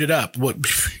 I screwed it up. What?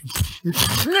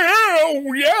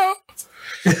 No, yeah.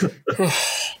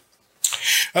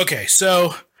 Okay,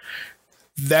 so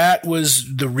that was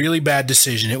the really bad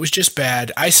decision. It was just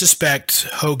bad. I suspect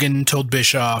Hogan told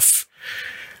Bischoff,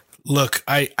 look,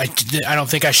 I don't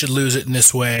think I should lose it in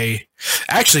this way.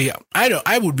 Actually,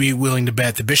 I would be willing to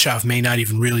bet that Bischoff may not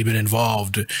even really been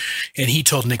involved. And he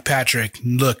told Nick Patrick,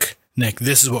 look, Nick,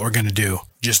 this is what we're going to do.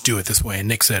 Just do it this way. And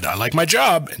Nick said, I like my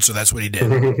job. And so that's what he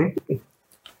did.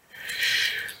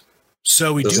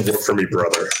 So we doesn't work for me,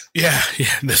 brother. Yeah.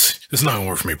 This is not going to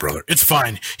work for me, brother. It's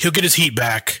fine. He'll get his heat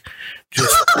back.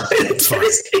 It's fine.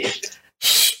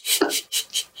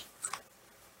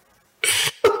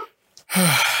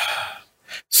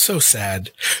 So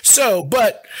sad. So,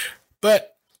 but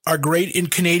our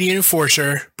great Canadian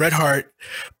enforcer, Bret Hart,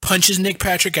 punches Nick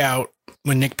Patrick out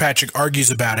when Nick Patrick argues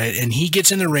about it, and he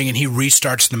gets in the ring and he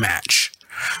restarts the match.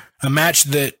 A match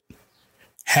that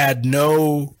had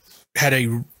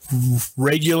a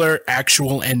regular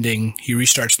actual ending. He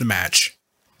restarts the match.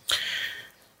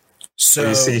 So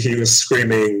you see he was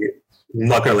screaming, I'm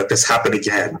not going to let this happen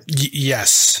again.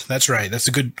 Yes, that's right. That's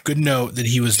a good note that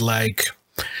he was like,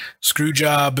 screw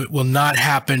job will not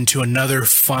happen to another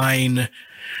fine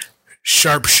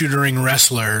sharpshootering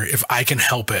wrestler if I can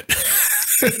help it.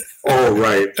 Oh,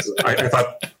 right. I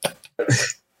thought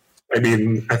he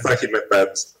meant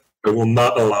that I will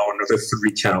not allow another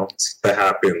 3 count to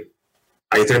happen.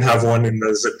 I didn't have one in the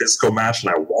Zbyszko match,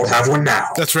 and I won't have one now.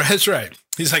 That's right. That's right.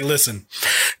 He's like, listen,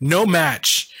 no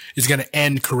match is going to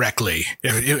end correctly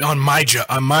on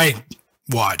my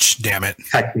watch. Damn it!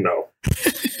 Heck no.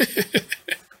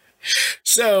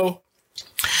 So,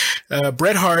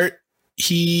 Bret Hart,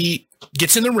 he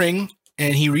gets in the ring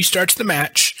and he restarts the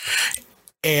match,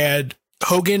 and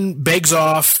Hogan begs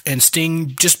off, and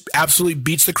Sting just absolutely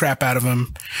beats the crap out of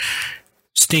him.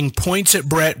 Sting points at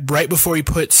Bret right before he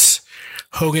puts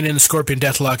Hogan in the Scorpion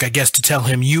Deathlock, I guess, to tell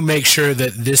him, you make sure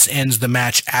that this ends the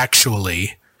match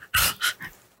actually.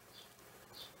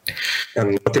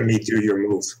 And look at me do your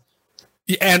move.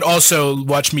 And also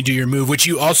watch me do your move, which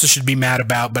you also should be mad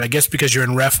about, but I guess because you're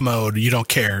in ref mode, you don't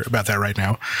care about that right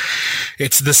now.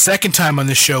 It's the second time on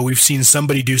this show we've seen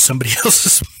somebody do somebody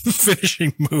else's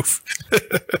finishing move.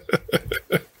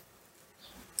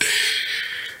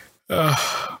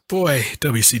 Oh, boy,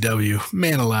 WCW,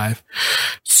 man alive.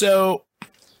 So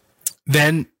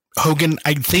then Hogan,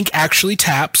 I think, actually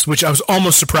taps, which I was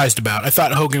almost surprised about. I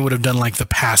thought Hogan would have done like the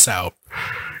pass out.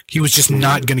 He was just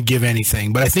not going to give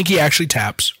anything, but I think he actually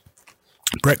taps.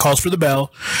 Bret calls for the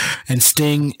bell, and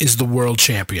Sting is the world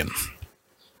champion.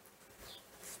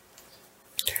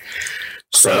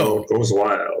 So it goes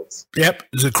wild. Yep.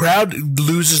 The crowd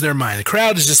loses their mind. The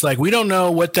crowd is just like, we don't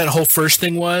know what that whole first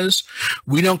thing was.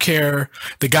 We don't care.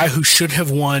 The guy who should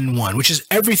have won, which is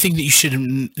everything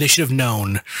that they should have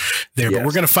known there. Yes. But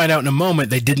we're going to find out in a moment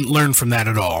they didn't learn from that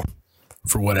at all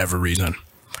for whatever reason.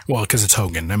 Well, because it's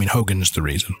Hogan. I mean, Hogan is the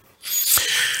reason.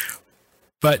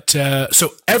 But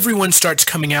so everyone starts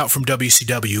coming out from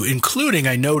WCW, including,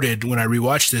 I noted when I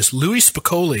rewatched this, Louis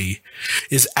Spicolli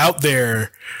is out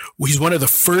there. He's one of the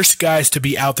first guys to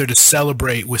be out there to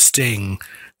celebrate with Sting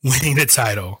winning the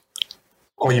title.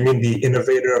 Oh, you mean the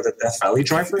innovator of the Death Valley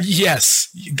driver? Yes,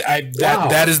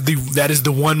 that is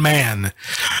the one man.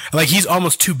 Like, he's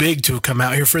almost too big to come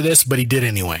out here for this, but he did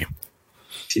anyway.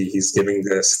 He's giving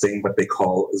this thing what they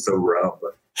call the rub.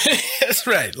 That's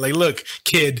right. Like, look,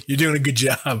 kid, you're doing a good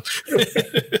job.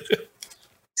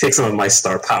 takes on my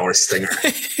star power Stinger.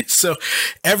 So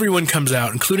everyone comes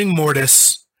out, including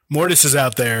Mortis. Mortis is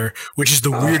out there, which is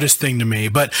the weirdest thing to me.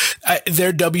 But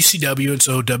they're WCW, and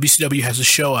so WCW has a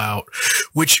show out,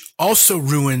 which also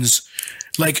ruins.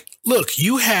 Like, look,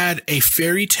 you had a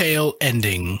fairy tale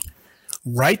ending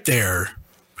right there.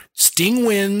 Sting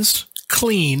wins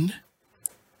clean.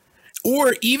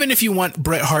 Or even if you want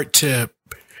Bret Hart to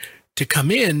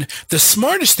come in, the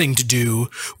smartest thing to do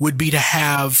would be to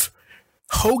have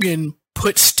Hogan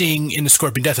put Sting in the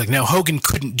Scorpion Deathlock. Now, Hogan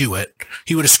couldn't do it.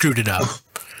 He would have screwed it up.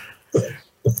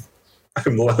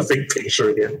 I'm laughing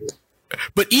picturing it.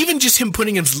 But even just him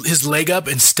putting his leg up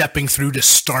and stepping through to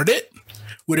start it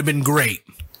would have been great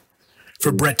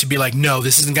for Bret to be like, no,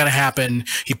 this isn't going to happen.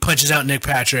 He punches out Nick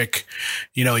Patrick.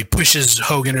 You know, he pushes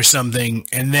Hogan or something,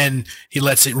 and then he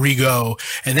lets it re-go,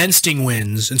 and then Sting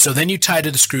wins. And so then you tie to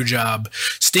the screw job.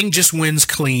 Sting just wins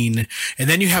clean, and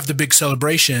then you have the big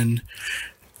celebration.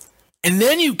 And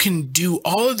then you can do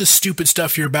all of the stupid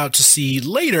stuff you're about to see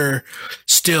later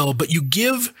still, but you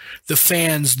give the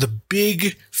fans the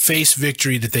big face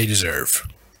victory that they deserve.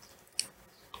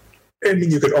 I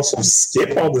mean, you could also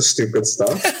skip all the stupid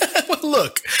stuff. Well,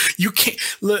 look, you can't.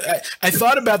 Look, I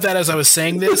thought about that as I was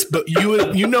saying this, but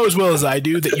you know as well as I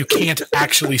do that you can't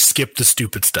actually skip the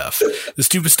stupid stuff. The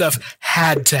stupid stuff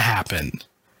had to happen.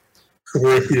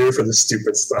 We're here for the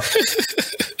stupid stuff.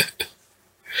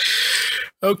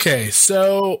 Okay,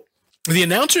 so the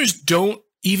announcers can't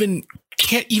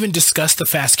even discuss the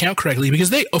fast count correctly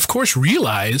because they, of course,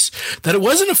 realize that it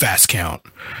wasn't a fast count.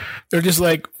 They're just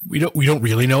like, we don't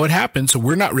really know what happened, so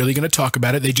we're not really going to talk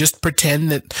about it. They just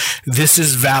pretend that this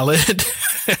is valid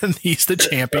and he's the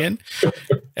champion,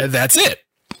 and that's it.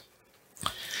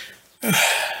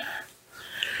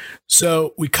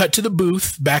 So we cut to the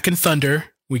booth back in Thunder.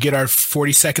 We get our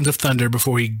 40 seconds of Thunder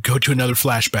before we go to another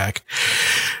flashback.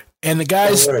 And the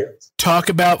guys talk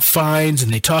about fines,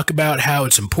 and they talk about how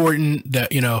it's important that,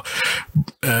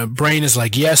 Brain is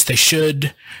like, yes, they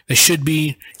should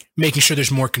be making sure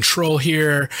there's more control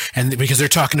here. And because they're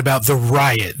talking about the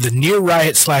riot, the near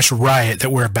riot / riot that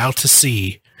we're about to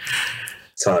see.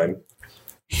 Time.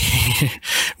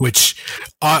 Which,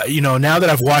 now that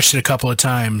I've watched it a couple of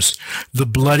times, the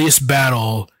bloodiest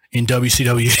battle in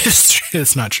WCW history.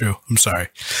 It's not true. I'm sorry.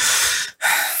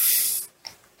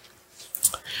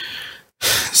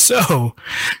 So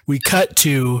we cut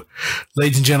to,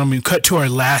 ladies and gentlemen, our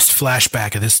last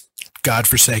flashback of this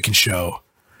godforsaken show.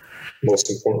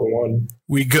 Most important one.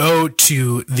 We go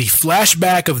to the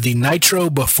flashback of the Nitro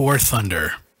before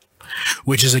Thunder,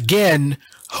 which is again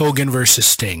Hogan versus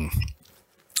Sting.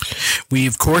 We,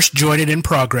 of course, join it in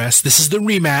progress. This is the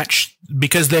rematch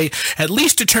because they at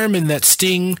least determined that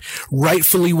Sting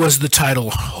rightfully was the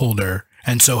title holder,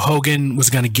 and so Hogan was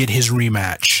going to get his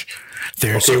rematch.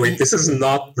 Wait, this is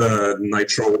not the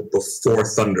Nitro before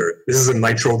Thunder. This is a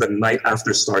Nitro the night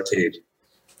after Starrcade.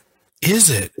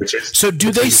 Is it? So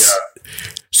did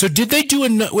they do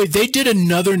wait, they did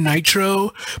another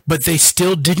Nitro, but they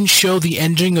still didn't show the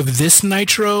ending of this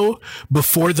Nitro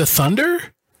before the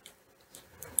Thunder?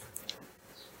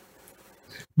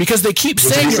 Because they keep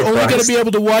saying you're only going to be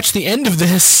able to watch the end of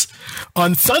this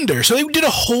on Thunder. So they did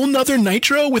a whole nother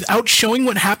Nitro without showing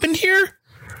what happened here?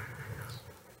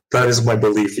 That is my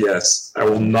belief, yes. I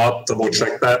will not double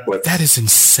check that, but that is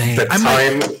insane.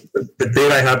 The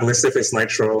date I have listed for this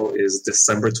Nitro is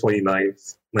December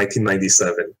 29th,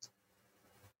 1997.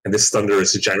 And this Thunder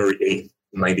is January 8th,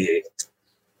 98.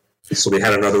 So they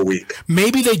had another week.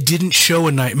 Maybe they didn't show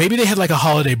a night. Maybe they had like a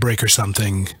holiday break or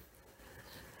something.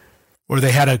 Or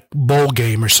they had a bowl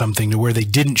game or something to where they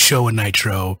didn't show a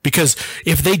Nitro. Because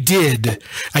if they did,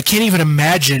 I can't even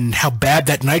imagine how bad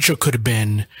that Nitro could have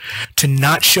been to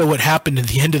not show what happened at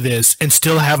the end of this and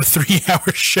still have a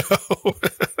 3-hour show.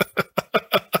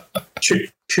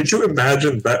 Could you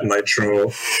imagine that Nitro?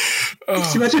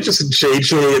 Could you imagine just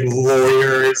JJ and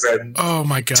lawyers and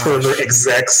Turner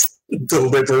execs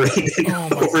deliberating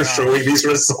over showing these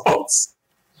results?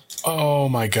 Oh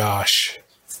my gosh.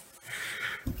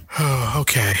 Oh,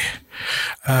 okay.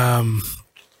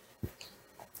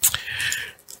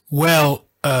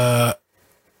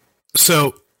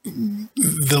 So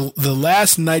the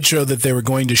last Nitro that they were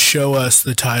going to show us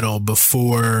the title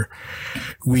before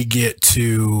we get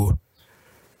to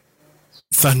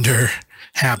Thunder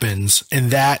happens, and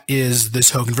that is this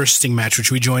Hogan versus Sting match,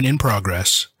 which we join in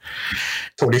progress.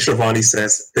 Tony Schiavone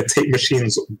says the tape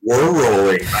machines were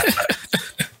rolling that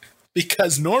night.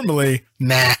 Because normally,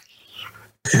 nah.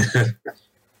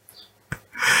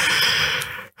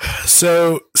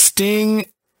 So Sting,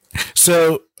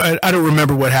 I don't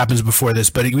remember what happens before this,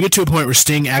 but we get to a point where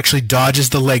Sting actually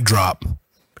dodges the leg drop.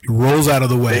 He rolls out of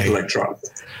the way. Big leg drop.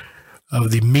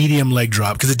 Of the medium leg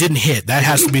drop, because it didn't hit. That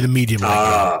has to be the medium leg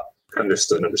drop.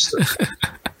 Understood.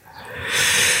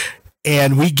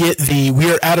 And we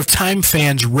are out of time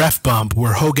fans ref bump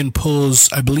where Hogan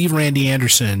pulls, I believe, Randy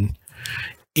Anderson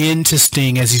into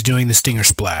Sting as he's doing the Stinger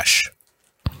Splash.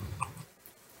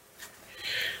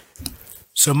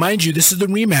 So mind you, this is the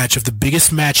rematch of the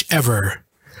biggest match ever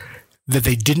that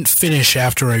they didn't finish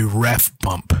after a ref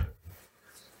bump.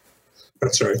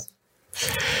 That's right.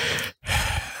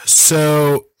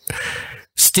 So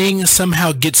Sting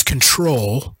somehow gets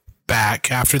control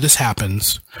back after this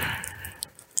happens.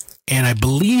 And I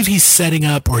believe he's setting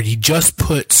up, or he just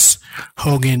puts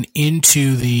Hogan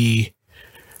into the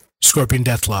Scorpion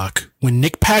Deathlock when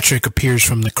Nick Patrick appears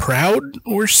from the crowd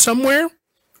or somewhere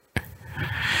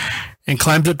and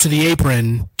climbs up to the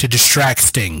apron to distract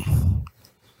Sting.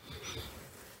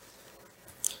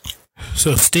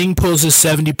 So Sting pulls his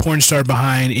 70 porn star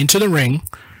behind into the ring.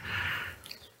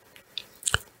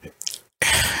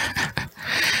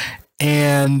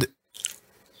 And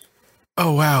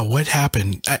oh wow, what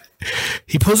happened?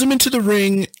 He pulls him into the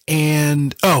ring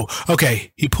and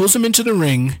he pulls him into the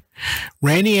ring.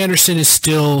 Randy Anderson is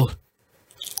still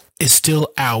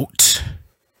out.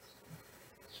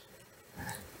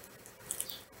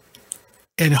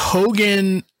 And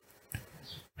Hogan,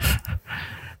 man,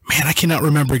 I cannot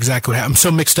remember exactly what happened. I'm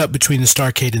so mixed up between the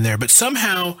Starrcade and there, but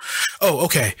somehow,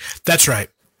 that's right.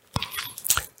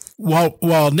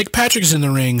 While Nick Patrick is in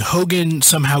the ring, Hogan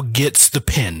somehow gets a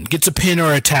pin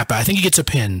or a tap. I think he gets a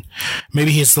pin. Maybe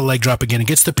he hits the leg drop again and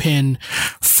gets the pin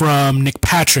from Nick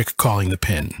Patrick calling the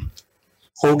pin.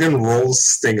 Hogan rolls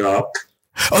Sting up.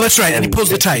 Oh, that's right. And he pulls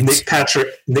the tights.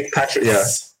 Nick Patrick,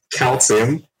 counts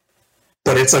him.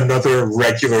 But it's another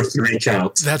regular 3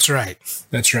 count. That's right.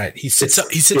 He sits up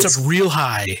real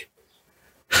high.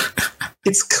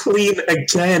 It's clean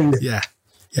again. Yeah.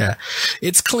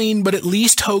 It's clean, but at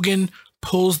least Hogan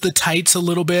pulls the tights a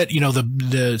little bit. You know,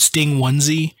 the Sting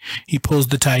onesie, he pulls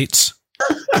the tights.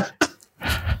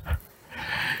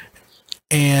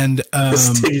 And the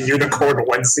Sting Unicorn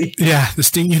onesie. Yeah, the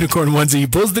Sting Unicorn onesie. He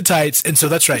pulls the tights, and so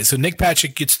that's right. So Nick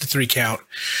Patrick gets the 3 count.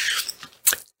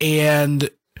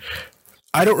 And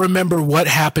I don't remember what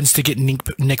happens to get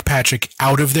Nick Patrick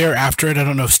out of there after it. I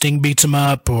don't know if Sting beats him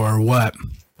up or what.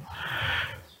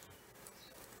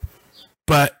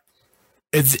 But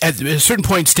at a certain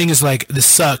point, Sting is like, this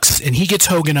sucks. And he gets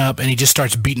Hogan up and he just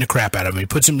starts beating the crap out of him.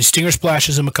 He Stinger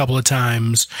splashes him a couple of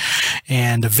times.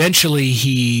 And eventually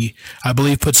he, I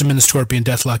believe, puts him in the Scorpion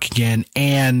Deathlock again.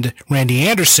 And Randy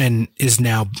Anderson is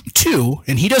now 2.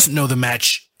 And he doesn't know the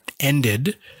match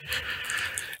ended.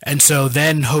 And so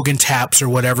then Hogan taps or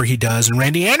whatever he does. And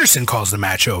Randy Anderson calls the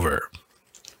match over.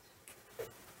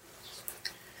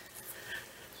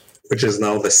 Which is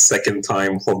now the second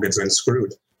time Hogan's been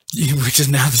screwed. Which is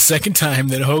now the second time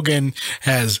that Hogan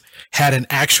has had an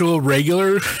actual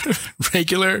regular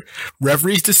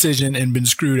referee's decision and been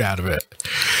screwed out of it.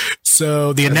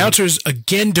 So the announcers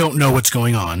again don't know what's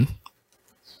going on.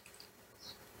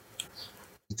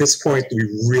 At this point, we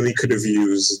really could have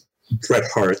used Bret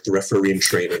Hart, the referee in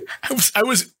training. I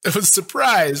was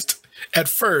surprised at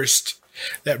first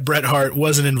that Bret Hart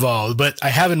wasn't involved, but I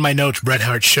have in my notes Bret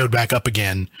Hart showed back up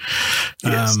again,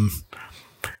 yes.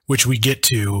 Which we get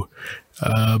to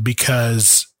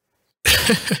because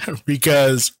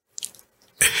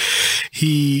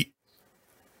Sting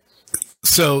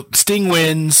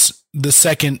wins the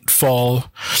second fall,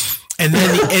 and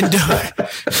then the end of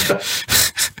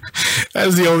that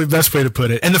was the only best way to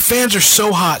put it. And the fans are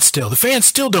so hot still. The fans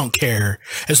still don't care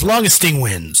as long as Sting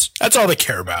wins. That's all they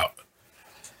care about.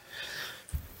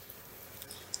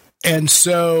 And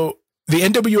so the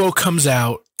NWO comes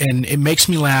out, and it makes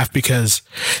me laugh because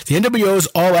the NWO is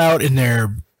all out in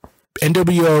their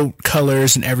NWO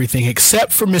colors and everything,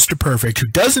 except for Mr. Perfect, who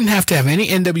doesn't have to have any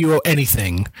NWO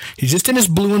anything. He's just in his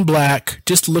blue and black,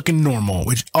 just looking normal,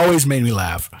 which always made me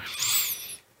laugh.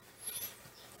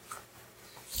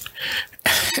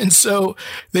 And so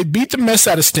they beat the mess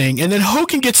out of Sting, and then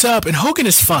Hogan gets up, and Hogan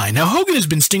is fine. Now, Hogan has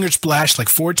been Stinger splashed like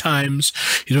 4 times.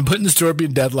 He's been put in the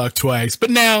Scorpion Deathlock twice,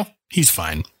 but now he's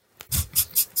fine.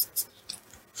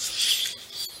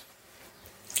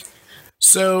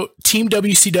 So Team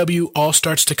WCW all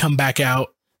starts to come back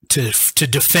out to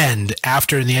defend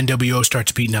after the NWO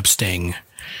starts beating up Sting.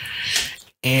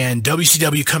 And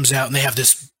WCW comes out, and they have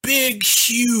this big,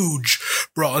 huge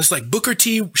brawl. It's like Booker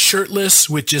T shirtless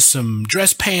with just some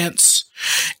dress pants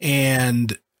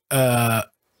and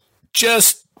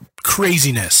just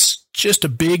craziness. Just a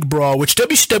big brawl, which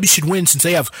WCW should win since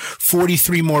they have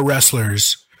 43 more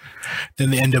wrestlers than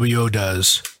the NWO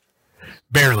does.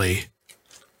 Barely.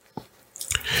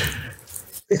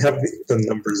 They have the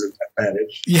numbers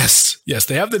advantage. Yes,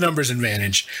 they have the numbers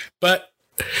advantage.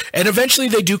 And eventually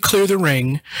they do clear the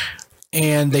ring,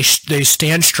 and they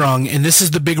stand strong. And this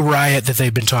is the big riot that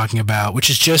they've been talking about, which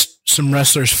is just some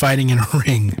wrestlers fighting in a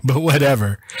ring, but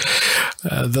whatever.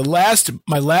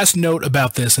 My last note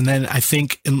about this, and then I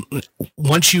think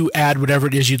once you add whatever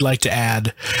it is you'd like to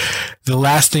add, the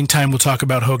last time we'll talk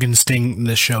about Hogan and Sting in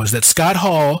this show is that Scott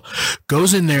Hall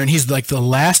goes in there and he's like the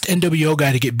last NWO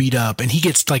guy to get beat up, and he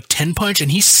gets like 10 punch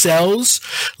and he sells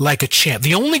like a champ.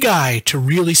 The only guy to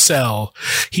really sell.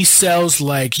 He sells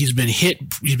like he's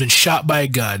been shot by a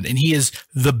gun, and he is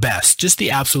the best, just the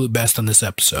absolute best on this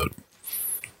episode.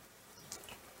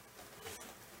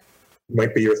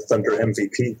 Might be your Thunder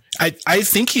MVP. I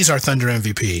think he's our Thunder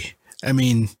MVP. I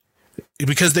mean,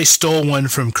 because they stole one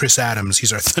from Chris Adams,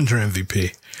 he's our Thunder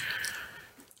MVP.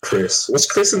 Chris. Was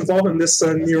Chris involved in this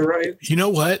near riot? You know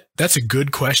what? That's a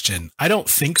good question. I don't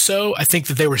think so. I think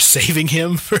that they were saving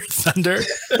him for Thunder.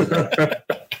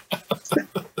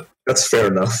 That's fair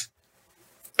enough.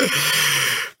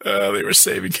 They were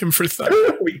saving him for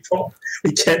Thunder. We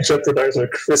can't jeopardize our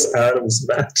Chris Adams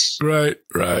match. Right.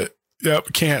 Yep,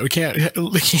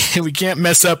 we can't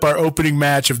mess up our opening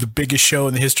match of the biggest show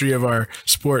in the history of our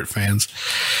sport, fans.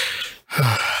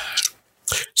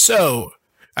 So,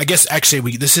 I guess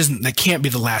actually that can't be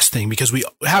the last thing, because we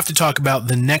have to talk about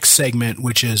the next segment,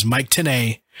 which is Mike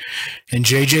Tenay and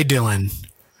JJ Dillon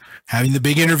having the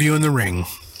big interview in the ring.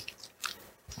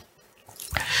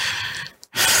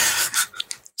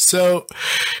 So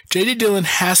JJ Dillon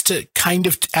has to kind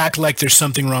of act like there's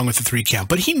something wrong with the 3 count,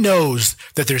 but he knows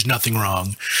that there's nothing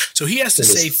wrong. So he has to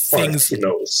say things. He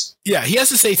knows. Yeah, he has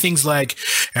to say things like,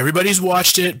 everybody's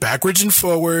watched it backwards and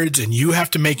forwards, and you have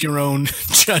to make your own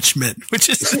judgment, which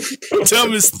is the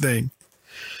dumbest thing.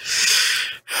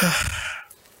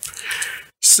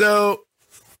 So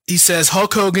he says,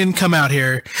 Hulk Hogan, come out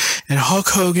here. And Hulk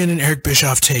Hogan and Eric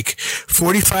Bischoff take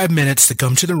 45 minutes to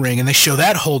come to the ring, and they show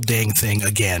that whole dang thing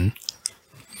again.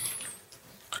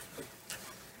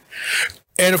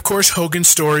 And of course, Hogan's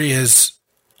story is,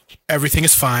 everything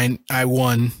is fine. I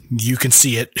won. You can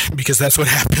see it, because that's what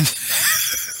happened.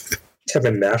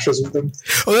 Kevin Nash is with him.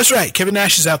 Oh, that's right. Kevin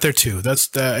Nash is out there too.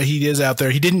 He is out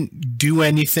there. He didn't do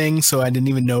anything, so I didn't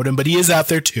even note him, but he is out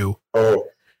there too. Oh,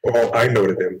 I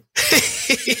noted him.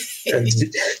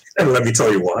 and let me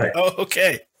tell you why. Oh,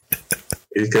 okay.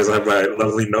 Because I have my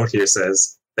lovely note here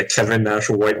says that Kevin Nash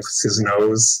wipes his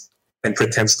nose and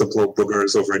pretends to blow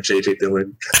boogers over JJ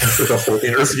Dillon for the whole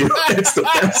interview. It's the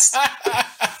best.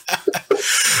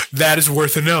 That is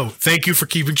worth a note. Thank you for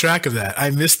keeping track of that. I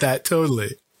missed that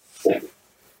totally.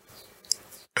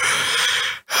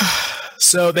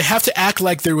 So they have to act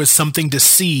like there was something to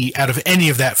see out of any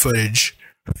of that footage.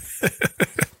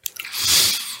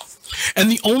 And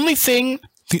the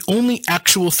only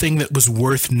actual thing that was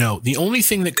worth note, the only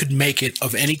thing that could make it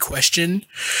of any question,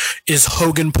 is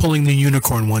Hogan pulling the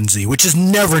unicorn onesie, which is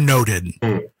never noted.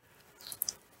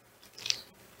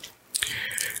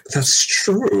 That's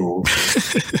true.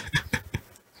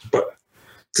 But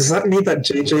does that mean that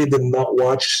JJ did not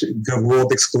watch the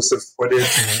world exclusive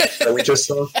footage that we just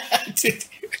saw?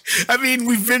 I mean,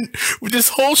 this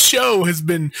whole show has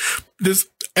been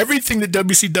everything that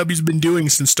WCW's been doing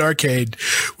since Starrcade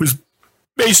was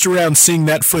based around seeing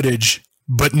that footage,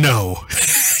 but no,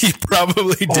 he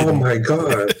probably didn't. Oh my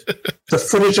god. The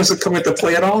footage doesn't come into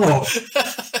play at all.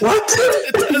 What?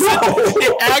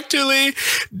 It actually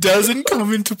doesn't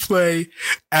come into play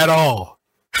at all.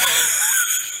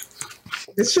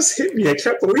 It's just hit me. I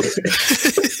can't believe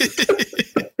it.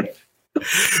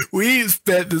 We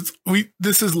spent this.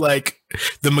 This is like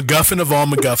the MacGuffin of all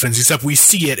MacGuffins, except we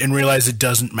see it and realize it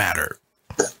doesn't matter.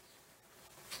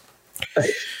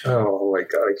 Oh my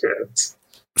god, I can't.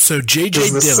 So JJ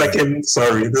This is Dillon.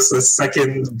 this is the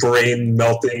second brain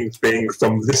melting thing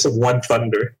from this one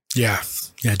Thunder. Yeah.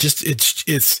 Just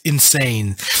it's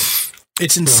insane.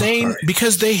 It's insane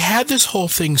because they had this whole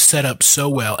thing set up so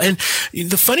well. And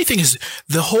the funny thing is,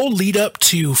 the whole lead up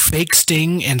to fake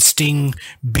Sting and Sting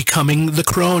becoming the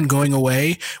Crow and going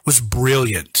away was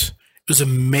brilliant. It was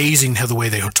amazing how the way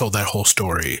they told that whole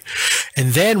story.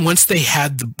 And then once they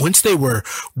were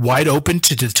wide open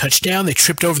to the touchdown, they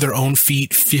tripped over their own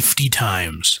feet 50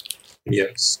 times.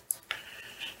 Yes.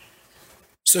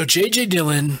 So JJ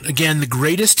Dillon, again, the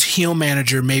greatest heel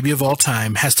manager maybe of all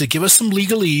time, has to give us some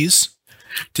legalese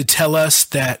to tell us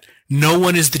that no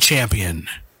one is the champion.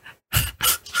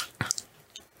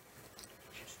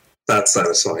 That's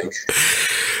satisfying.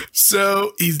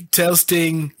 So he tells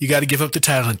Sting, you got to give up the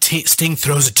title, and Sting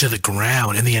throws it to the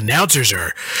ground, and the announcers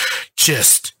are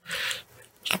just,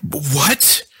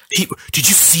 what? Did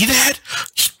you see that?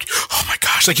 Oh my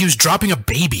gosh, like he was dropping a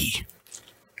baby.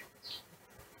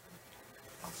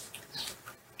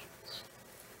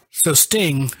 So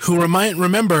Sting, who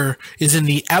remember, is in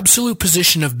the absolute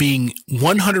position of being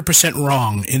 100%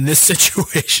 wrong in this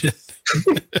situation,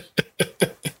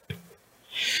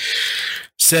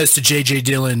 says to J.J.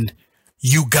 Dillon,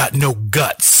 "You got no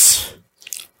guts."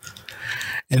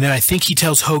 And then I think he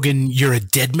tells Hogan, "You're a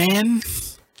dead man."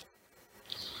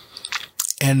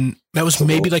 And that was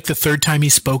maybe like the third time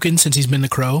he's spoken since he's been the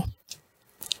Crow.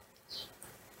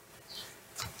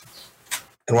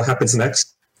 And what happens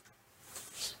next?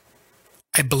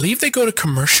 I believe they go to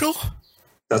commercial.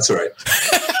 That's right.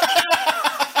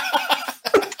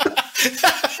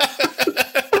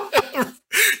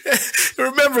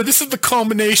 Remember, this is the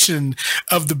culmination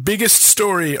of the biggest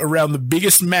story around the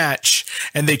biggest match,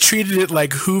 and they treated it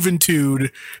like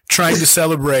Juventud trying to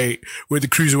celebrate with the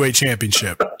Cruiserweight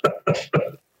Championship.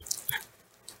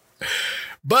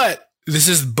 But this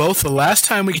is both the last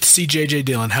time we get to see J.J.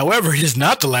 Dillon. However, it is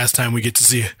not the last time we get to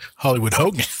see Hollywood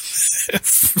Hogan,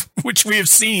 which we have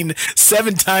seen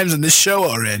 7 times in this show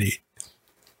already.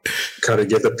 Gotta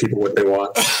give the people what they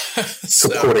want.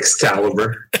 Support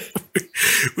Excalibur.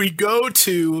 We go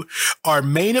to our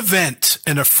main event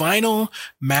and a final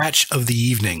match of the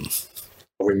evening.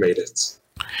 We made it.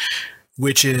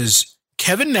 Which is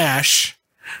Kevin Nash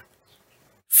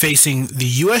facing the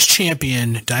U.S.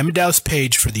 champion Diamond Dallas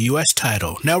Page for the U.S.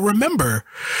 title. Now remember,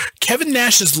 Kevin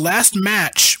Nash's last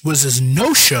match was his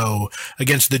no-show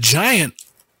against the Giant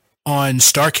on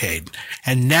Starrcade,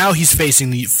 and now he's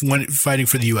fighting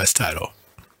for the U.S. title.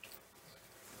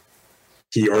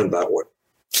 He earned that one.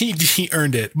 He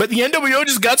earned it. But the NWO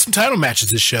just got some title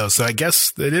matches this show, so I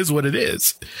guess it is what it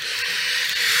is.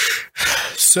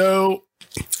 So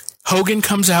Hogan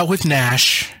comes out with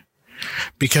Nash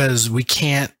because we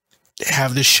can't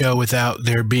have this show without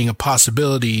there being a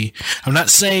possibility. I'm not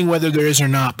saying whether there is or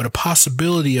not, but a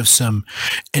possibility of some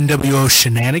NWO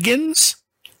shenanigans.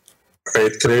 All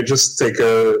right, can I just take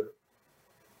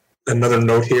another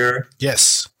note here?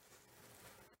 Yes.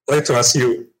 I'd like to ask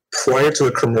you, prior to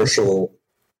the commercial,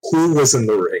 who was in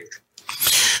the ring?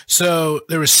 So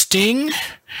there was Sting,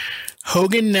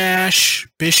 Hogan, Nash,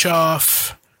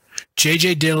 Bischoff,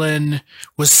 J.J. Dillon.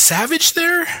 Was Savage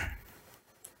there?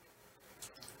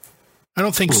 I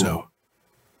don't think so.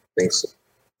 I think so.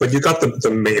 But you got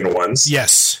the main ones.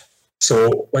 Yes.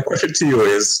 So my question to you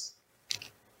is,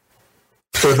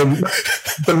 for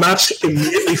the match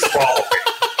immediately following.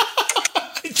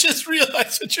 I just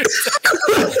realized what you're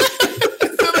saying.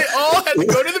 So they all had to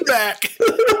go to the back.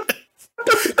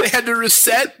 They had to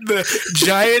reset the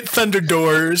giant thunder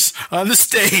doors on the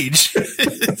stage.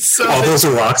 So all those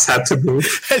rocks had to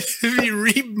move. Had to be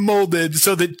remolded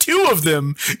so that 2 of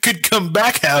them could come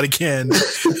back out again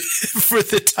for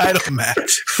the title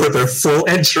match. For their full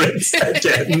entrance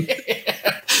again.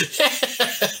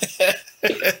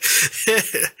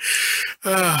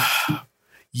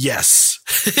 Yes.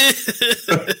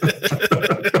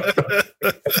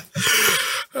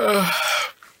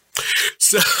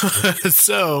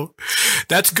 So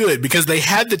that's good because they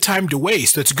had the time to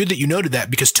waste. That's good that you noted that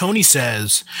because Tony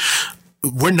says,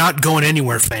 "We're not going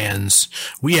anywhere, fans.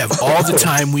 We have all the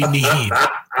time we need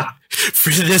for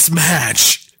this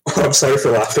match." Oh, I'm sorry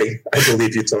for laughing. I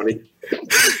believe you, Tony.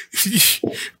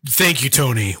 Thank you,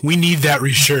 Tony. We need that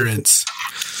reassurance.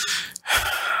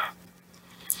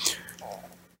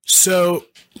 So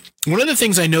one of the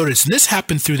things I noticed, and this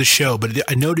happened through the show, but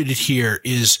I noted it here,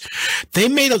 is they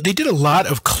did a lot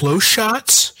of close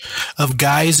shots of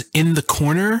guys in the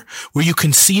corner where you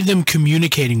can see them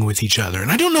communicating with each other.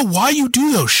 And I don't know why you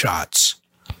do those shots.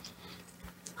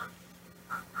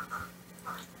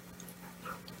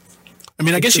 I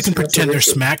mean, I guess you can pretend they're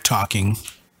smack talking.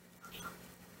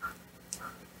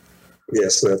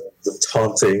 Yes, the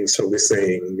taunting, so we're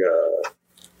saying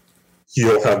you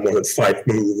don't have more than 5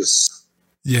 moves.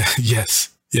 Yeah, yes.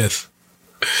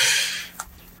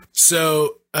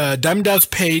 So Diamond Dallas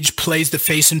Page plays the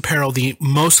face in peril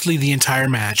mostly the entire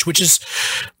match, which is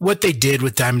what they did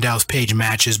with Diamond Dallas Page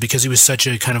matches because he was such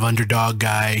a kind of underdog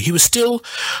guy. He was still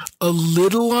a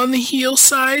little on the heel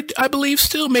side, I believe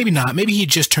still. Maybe not. Maybe he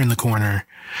just turned the corner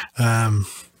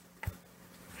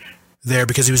there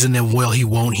because he was in the will he,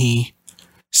 won't he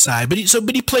side. But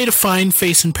he played a fine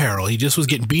face in peril. He just was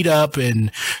getting beat up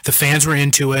and the fans were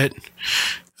into it,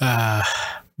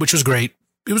 which was great.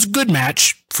 It was a good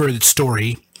match for the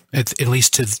story, at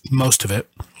least to most of it.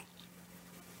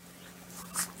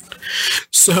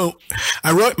 So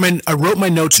I wrote my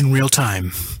notes in real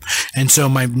time. And so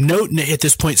my note at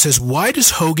this point says, "Why does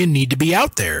Hogan need to be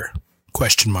out there?" ?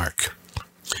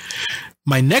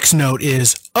 my next note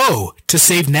is, to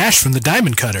save Nash from the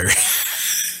diamond cutter.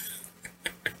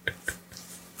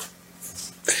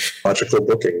 Logical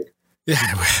booking.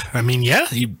 Yeah, I mean, yeah,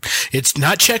 it's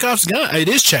not Chekhov's gun. It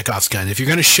is Chekhov's gun. If you're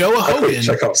going to show a Hogan,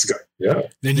 Chekhov's gun. Yeah,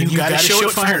 then you got to show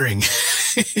it firing.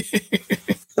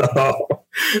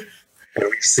 And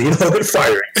we've seen Hogan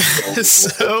firing.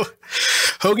 So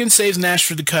Hogan saves Nash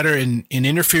for the cutter and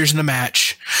interferes in the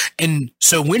match. And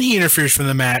so when he interferes from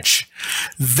the match,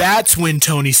 that's when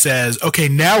Tony says, okay,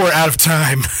 now we're out of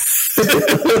time.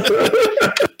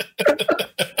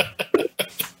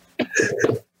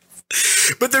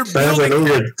 But they're building. I know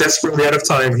we're desperately out of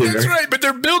time here. That's right, but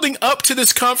they're building up to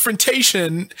this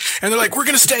confrontation, and they're like, "We're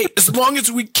gonna stay as long as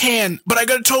we can." But I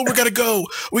got told we gotta go.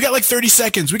 We got like 30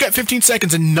 seconds. We got 15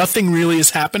 seconds, and nothing really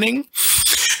is happening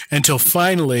until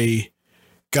finally,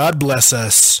 God bless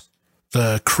us,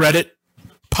 the credit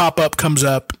pop-up comes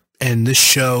up, and this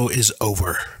show is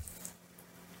over.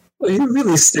 Well, you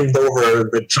really skimmed over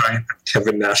the giant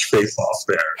Kevin Nash face-off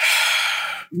there.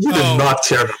 You did not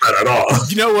care about that at all.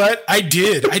 You know what? I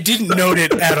did. I didn't note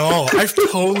it at all. I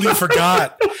totally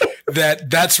forgot that.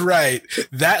 That's right.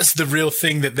 That's the real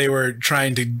thing that they were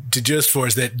trying to just for,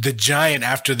 is that the giant,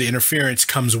 after the interference,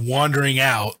 comes wandering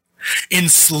out in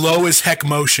slow as heck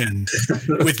motion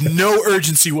with no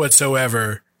urgency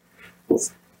whatsoever.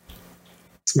 This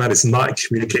man is not in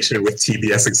communication with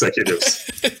TBS executives.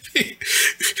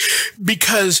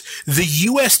 Because the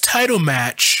U.S. title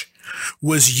match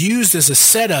was used as a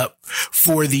setup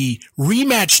for the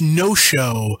rematch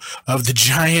no-show of the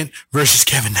Giant versus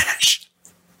Kevin Nash.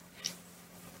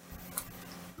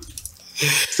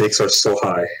 Stakes are so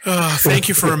high. Oh, thank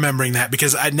you for remembering that,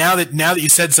 because now that you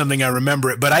said something, I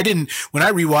remember it. But I didn't. When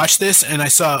I rewatched this and I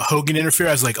saw Hogan interfere,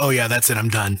 I was like, "Oh yeah, that's it. I'm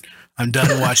done. I'm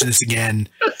done watching this again.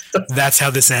 That's how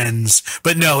this ends."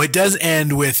 But no, it does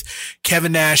end with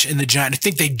Kevin Nash and the Giant. I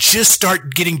think they just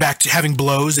start getting back to having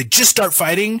blows. They just start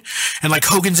fighting, and like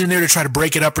Hogan's in there to try to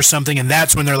break it up or something, and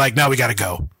that's when they're like, "No, we got to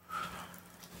go."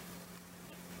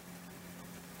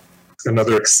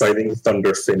 Another exciting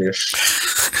Thunder finish.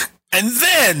 And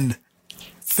then,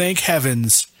 thank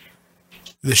heavens,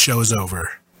 the show is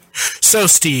over. So,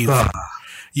 Steve,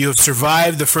 you have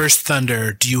survived the first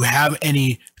Thunder. Do you have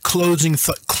any closing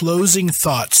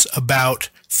thoughts about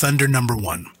Thunder number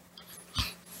 1?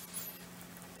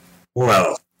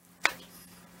 Well,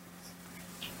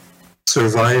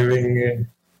 surviving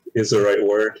is the right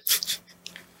word.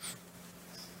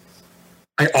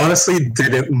 I honestly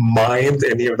didn't mind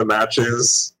any of the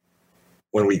matches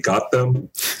when we got them.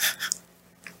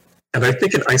 And I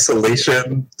think in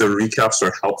isolation, the recaps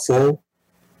are helpful,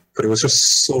 but it was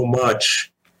just so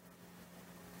much.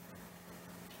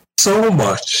 So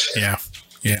much. Yeah.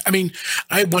 Yeah. I mean,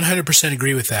 I 100%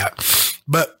 agree with that.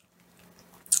 But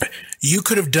you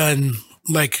could have done,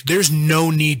 like, there's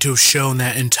no need to have shown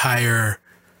that entire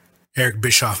Eric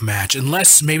Bischoff match,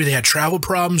 unless maybe they had travel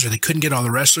problems or they couldn't get all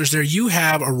the wrestlers there. You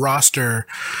have a roster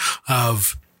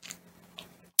of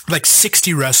like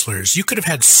 60 wrestlers. You could have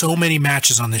had so many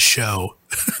matches on this show.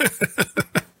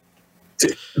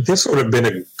 This would have been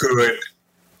a good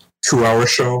 2-hour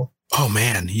show. Oh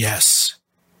man, yes.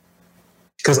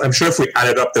 Because I'm sure if we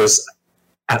added up, there's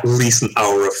at least an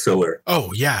hour of filler.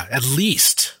 Oh yeah, at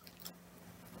least.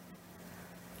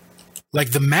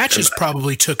 Like the matches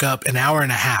probably took up an hour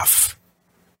and a half,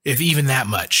 if even that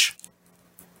much.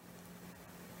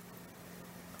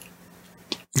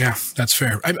 Yeah, that's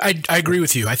fair. I agree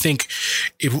with you. I think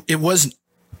it wasn't.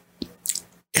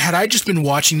 Had I just been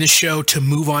watching this show to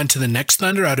move on to the next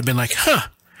Thunder, I'd have been like, huh.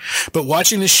 But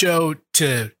watching this show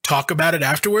to talk about it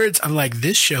afterwards, I'm like,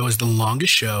 this show is the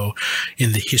longest show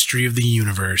in the history of the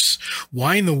universe.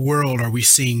 Why in the world are we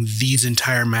seeing these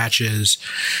entire matches?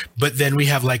 But then we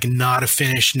have like not a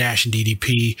finished Nash and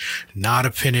DDP, not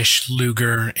a finished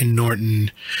Luger and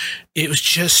Norton. It was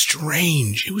just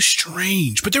strange. It was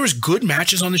strange. But there was good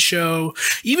matches on the show.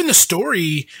 Even the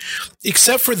story,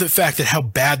 except for the fact that how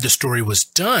bad the story was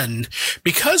done,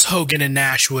 because Hogan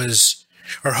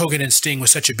and Sting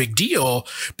was such a big deal,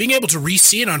 being able to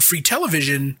re-see it on free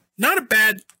television, not a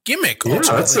bad gimmick. Yeah,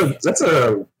 that's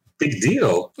a big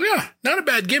deal. Yeah, not a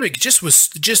bad gimmick. It just was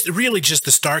really the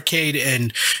Starrcade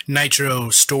and Nitro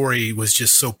story was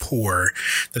just so poor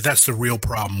that's the real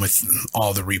problem with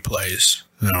all the replays.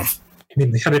 You know? I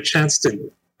mean, they had a chance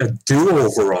to a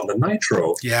do-over on the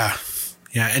Nitro. Yeah.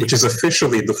 Yeah, which is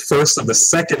officially the first and the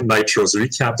second Nitros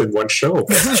recapped in one show.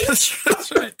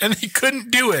 That's right. And they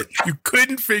couldn't do it. You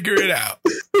couldn't figure it out.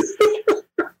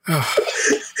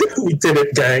 We did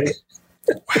it, gang.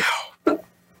 Wow.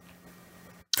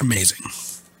 Amazing.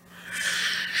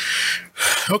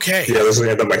 Okay. Yeah, those are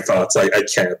the end of my thoughts. I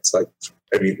can't.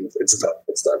 I mean, it's done.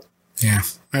 It's done. Yeah,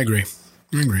 I agree.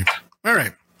 All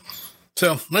right.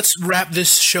 So let's wrap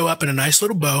this show up in a nice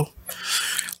little bow.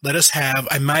 Let us have,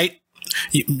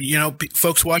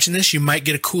 folks watching this, you might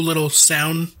get a cool little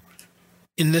sound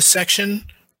in this section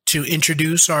to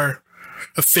introduce our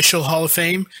official Hall of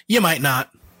Fame. You might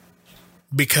not,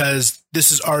 because this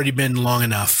has already been long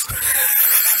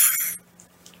enough.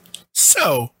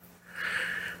 So,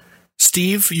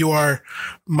 Steve, you are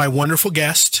my wonderful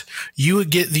guest. You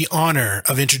get the honor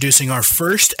of introducing our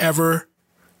first ever,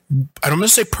 I don't want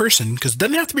to say person, because it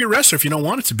doesn't have to be a wrestler if you don't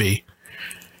want it to be.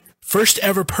 First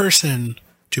ever person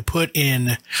to put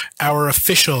in our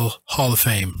official Hall of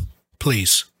Fame,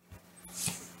 please.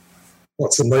 Well,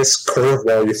 it's a nice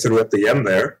curveball you threw at the end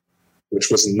there, which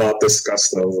was not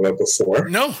discussed before.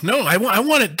 No, I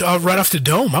want it right off the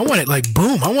dome. I want it like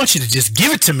boom. I want you to just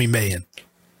give it to me, man.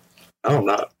 Oh,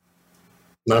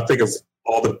 not think of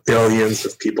all the billions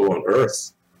of people on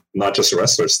Earth, not just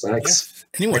wrestlers. Thanks.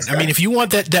 Yeah. Anyone. I mean, if you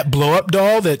want that blow up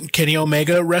doll that Kenny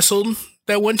Omega wrestled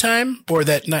that one time, or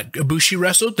that not Ibushi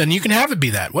wrestled, then you can have it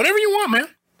be that. Whatever you want, man.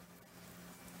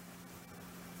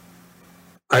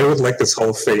 I would like this Hall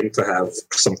of Fame to have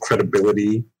some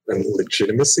credibility and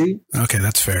legitimacy. Okay,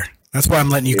 that's fair. That's why I'm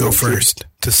letting you go first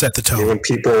to set the tone. When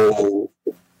people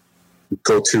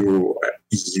go to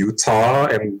Utah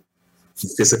and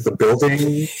visit the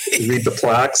building, read the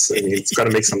plaques, I mean, it's got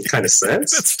to make some kind of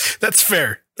sense. That's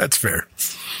fair. That's fair.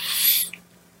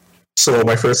 So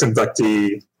my first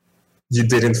inductee, you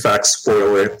did in fact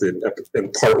spoil it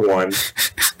in part one,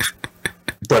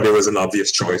 but it was an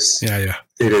obvious choice. Yeah.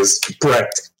 It is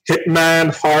Bret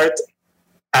Hitman Hart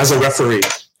as a referee.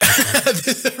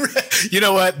 You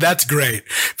know what? That's great,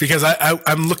 because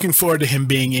I'm looking forward to him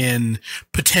being in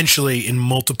potentially in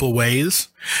multiple ways.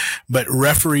 But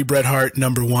referee Bret Hart,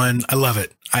 number one, I love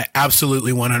it. I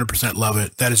absolutely 100% love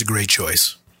it. That is a great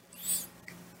choice.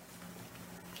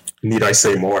 Need I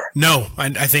say more? No,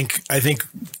 I think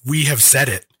we have said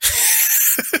it.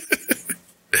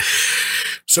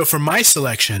 So for my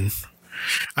selection,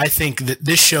 I think that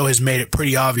this show has made it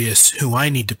pretty obvious who I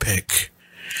need to pick,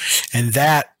 and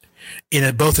that,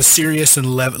 in both a serious and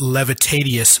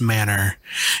levitatious manner,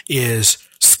 is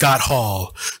Scott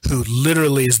Hall, who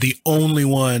literally is the only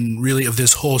one really of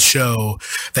this whole show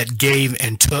that gave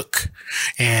and took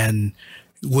and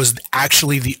was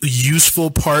actually the useful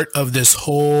part of this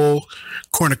whole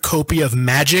cornucopia of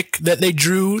magic that they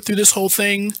drew through this whole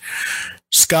thing.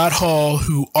 Scott Hall,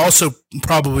 who also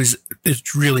probably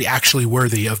is really actually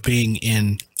worthy of being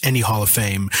in any Hall of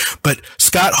Fame. But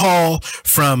Scott Hall,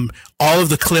 from all of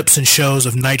the clips and shows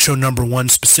of Nitro #1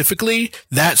 specifically,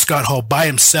 that Scott Hall by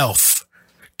himself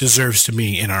deserves to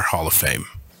be in our Hall of Fame.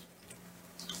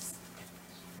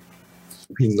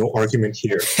 No argument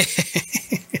here.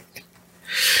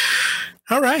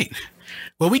 All right.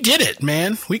 Well, we did it,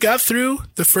 man. We got through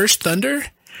the first Thunder.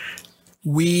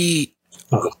 We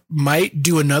might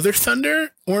do another Thunder,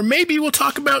 or maybe we'll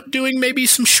talk about doing maybe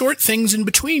some short things in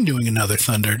between doing another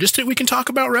Thunder, just that we can talk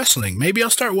about wrestling. Maybe I'll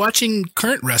start watching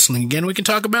current wrestling again. We can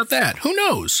talk about that. Who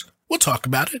knows? We'll talk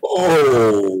about it.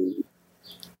 Oh,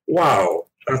 wow.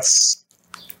 That's...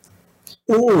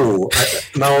 Ooh,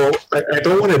 I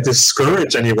don't want to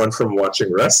discourage anyone from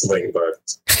watching wrestling,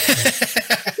 but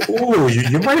ooh,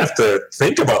 you might have to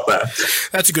think about that.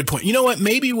 That's a good point. You know what?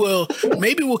 Maybe we'll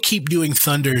keep doing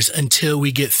Thunders until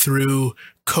we get through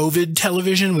COVID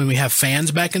television, when we have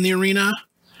fans back in the arena.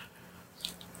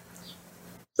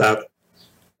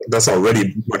 That's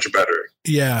already much better.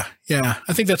 Yeah.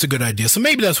 I think that's a good idea. So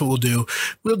maybe that's what we'll do.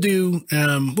 We'll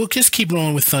just keep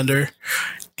rolling with Thunder,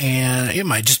 and we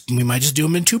might just do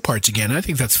them in 2 parts again. I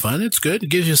think that's fun. It's good. It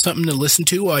gives you something to listen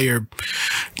to while you're,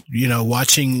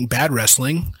 watching bad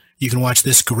wrestling. You can watch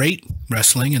this great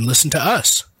wrestling and listen to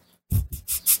us.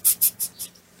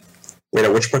 Wait,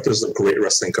 at which point does the great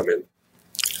wrestling come in?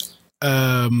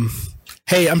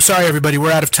 Hey, I'm sorry, everybody.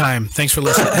 We're out of time. Thanks for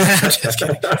listening. Just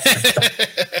kidding.